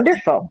we'll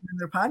wonderful on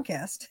their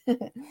podcast.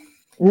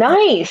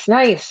 Nice.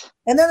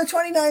 And then the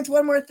 29th,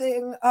 one more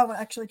thing. Oh,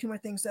 actually, two more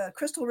things.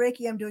 Crystal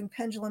Reiki, I'm doing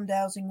pendulum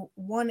dowsing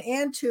 1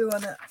 and 2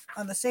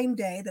 on the same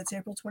day. That's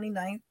April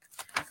 29th,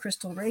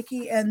 Crystal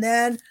Reiki. And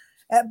then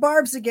at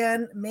Barb's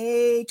again,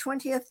 May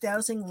 20th,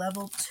 dowsing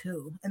level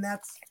 2. And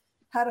that's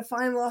how to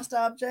find lost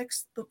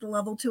objects, the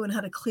level 2, and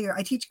how to clear.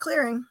 I teach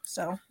clearing,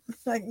 so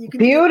you can.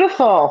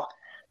 Beautiful.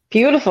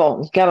 You've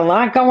got a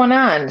lot going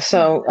on,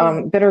 so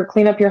better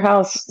clean up your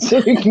house so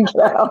you can get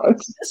out.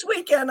 This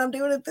weekend, I'm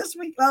doing it this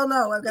week. Oh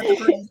no, I've got the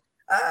parade.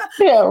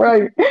 Yeah,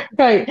 right.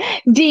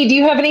 Dee, do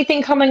you have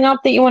anything coming up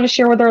that you want to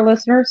share with our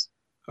listeners?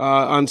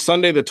 On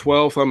Sunday the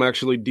 12th, I'm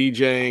actually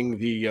DJing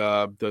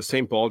the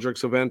St.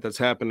 Baldrick's event that's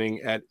happening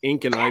at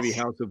Ink and Ivy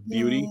House of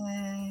Beauty.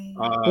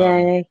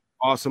 Yay.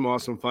 Awesome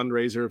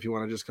fundraiser if you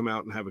want to just come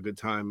out and have a good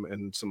time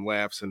and some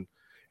laughs. And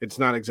it's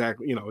not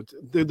exactly,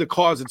 the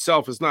cause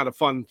itself is not a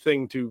fun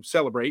thing to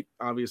celebrate.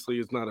 Obviously,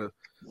 it's not a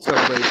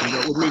celebration.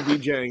 But with me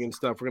DJing and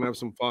stuff, we're going to have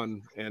some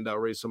fun and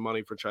raise some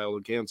money for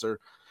childhood cancer.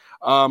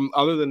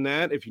 Other than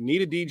that, if you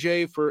need a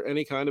DJ for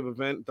any kind of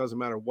event, doesn't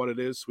matter what it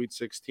is, Sweet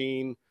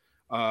 16,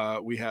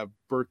 we have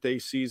birthday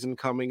season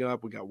coming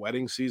up. We got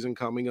wedding season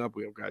coming up.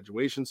 We have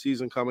graduation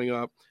season coming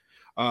up.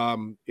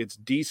 It's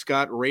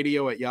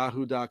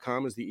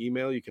dscottradio@yahoo.com is the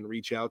email. You can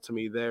reach out to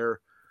me there,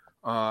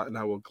 and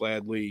I will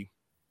gladly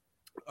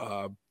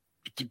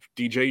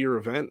DJ your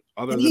event.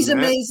 He's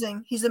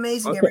amazing. He's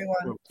amazing, okay. Everyone.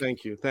 Well,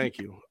 thank you.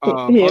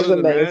 He is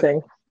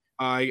amazing.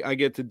 I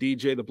get to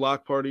DJ the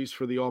block parties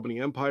for the Albany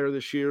Empire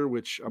this year,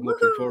 which I'm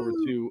looking forward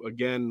to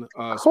again,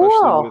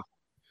 especially with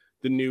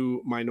the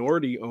new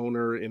minority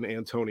owner in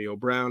Antonio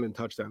Brown, and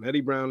Touchdown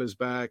Eddie Brown is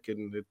back,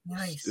 and it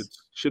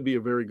should be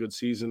a very good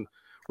season,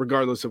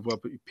 regardless of what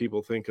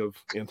people think of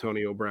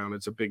Antonio Brown.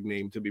 It's a big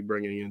name to be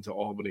bringing into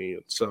Albany,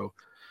 and so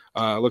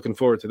looking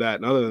forward to that.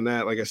 And other than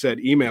that, like I said,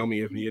 email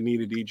me if you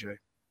need a DJ.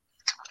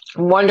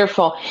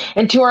 Wonderful.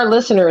 And to our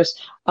listeners,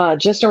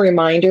 just a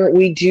reminder,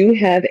 we do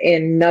have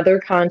another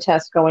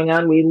contest going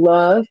on. We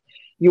love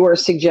your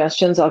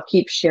suggestions. I'll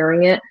keep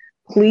sharing it.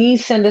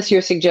 Please send us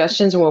your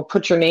suggestions and we'll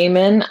put your name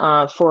in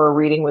for a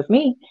reading with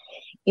me.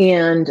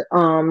 And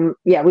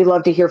we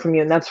love to hear from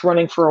you. And that's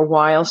running for a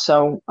while.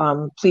 So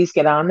please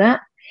get on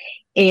that.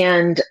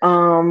 And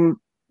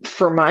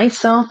for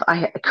myself,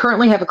 I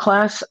currently have a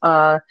class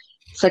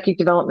Psychic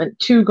Development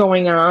 2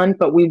 going on,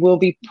 but we will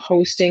be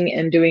posting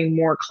and doing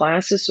more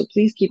classes. So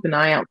please keep an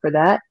eye out for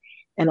that.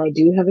 And I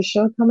do have a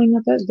show coming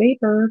up at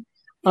Vapor.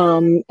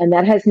 And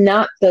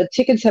that the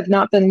tickets have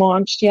not been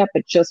launched yet,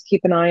 but just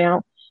keep an eye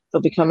out.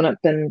 They'll be coming up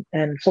and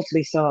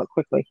hopefully sell out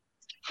quickly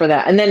for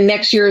that. And then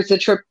next year is the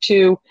trip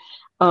to,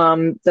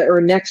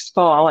 or next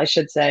fall, I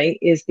should say,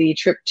 is the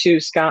trip to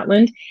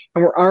Scotland.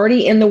 And we're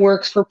already in the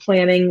works for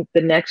planning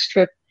the next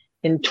trip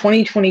in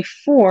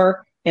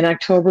 2024. In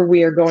October,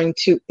 we are going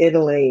to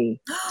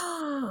Italy.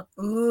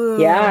 Ooh.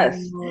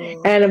 Yes.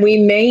 And we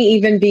may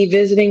even be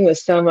visiting with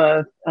some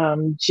of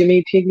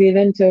Jimmy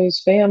Pigliavento's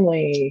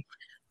family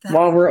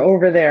while we're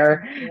over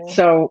there. Cool.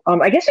 So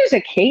I guess there's a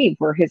cave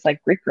where his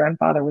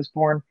great-grandfather was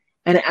born,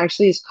 and it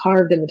actually is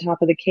carved in the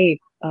top of the cave,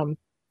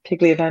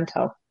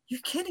 Pigliavento.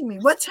 You're kidding me.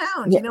 What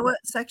town? Do you know what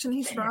section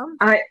he's from?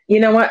 You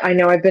know what? I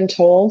know I've been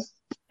told,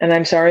 and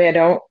I'm sorry I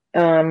don't.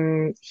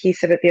 He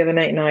said it the other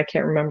night. No, I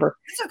can't remember.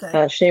 It's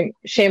okay.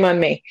 Shame on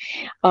me.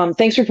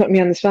 Thanks for putting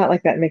me on the spot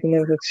like that and making me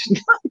look.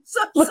 I'm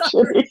so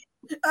sorry.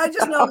 I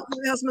just know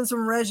my husband's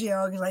from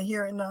Reggio because I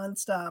hear it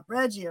nonstop.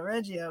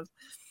 Reggio.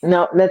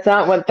 No, that's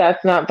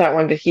not that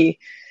one. But he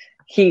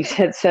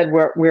had said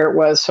where it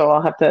was, so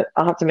I'll have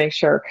to make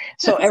sure.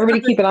 So everybody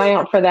keep an eye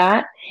out for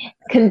that.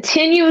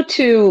 Continue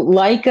to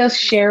like us,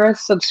 share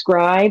us,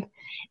 subscribe,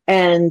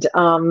 and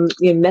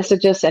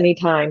message us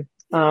anytime.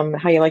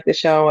 How you like the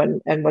show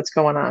and what's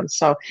going on.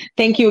 So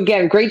thank you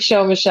again. Great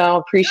show, Michele.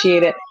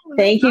 Appreciate it.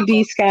 Thank you,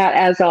 D. Scott,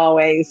 as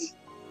always.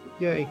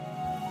 Yay.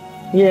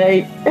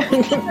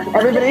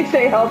 Everybody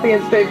stay healthy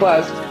and stay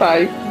blessed.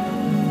 Bye.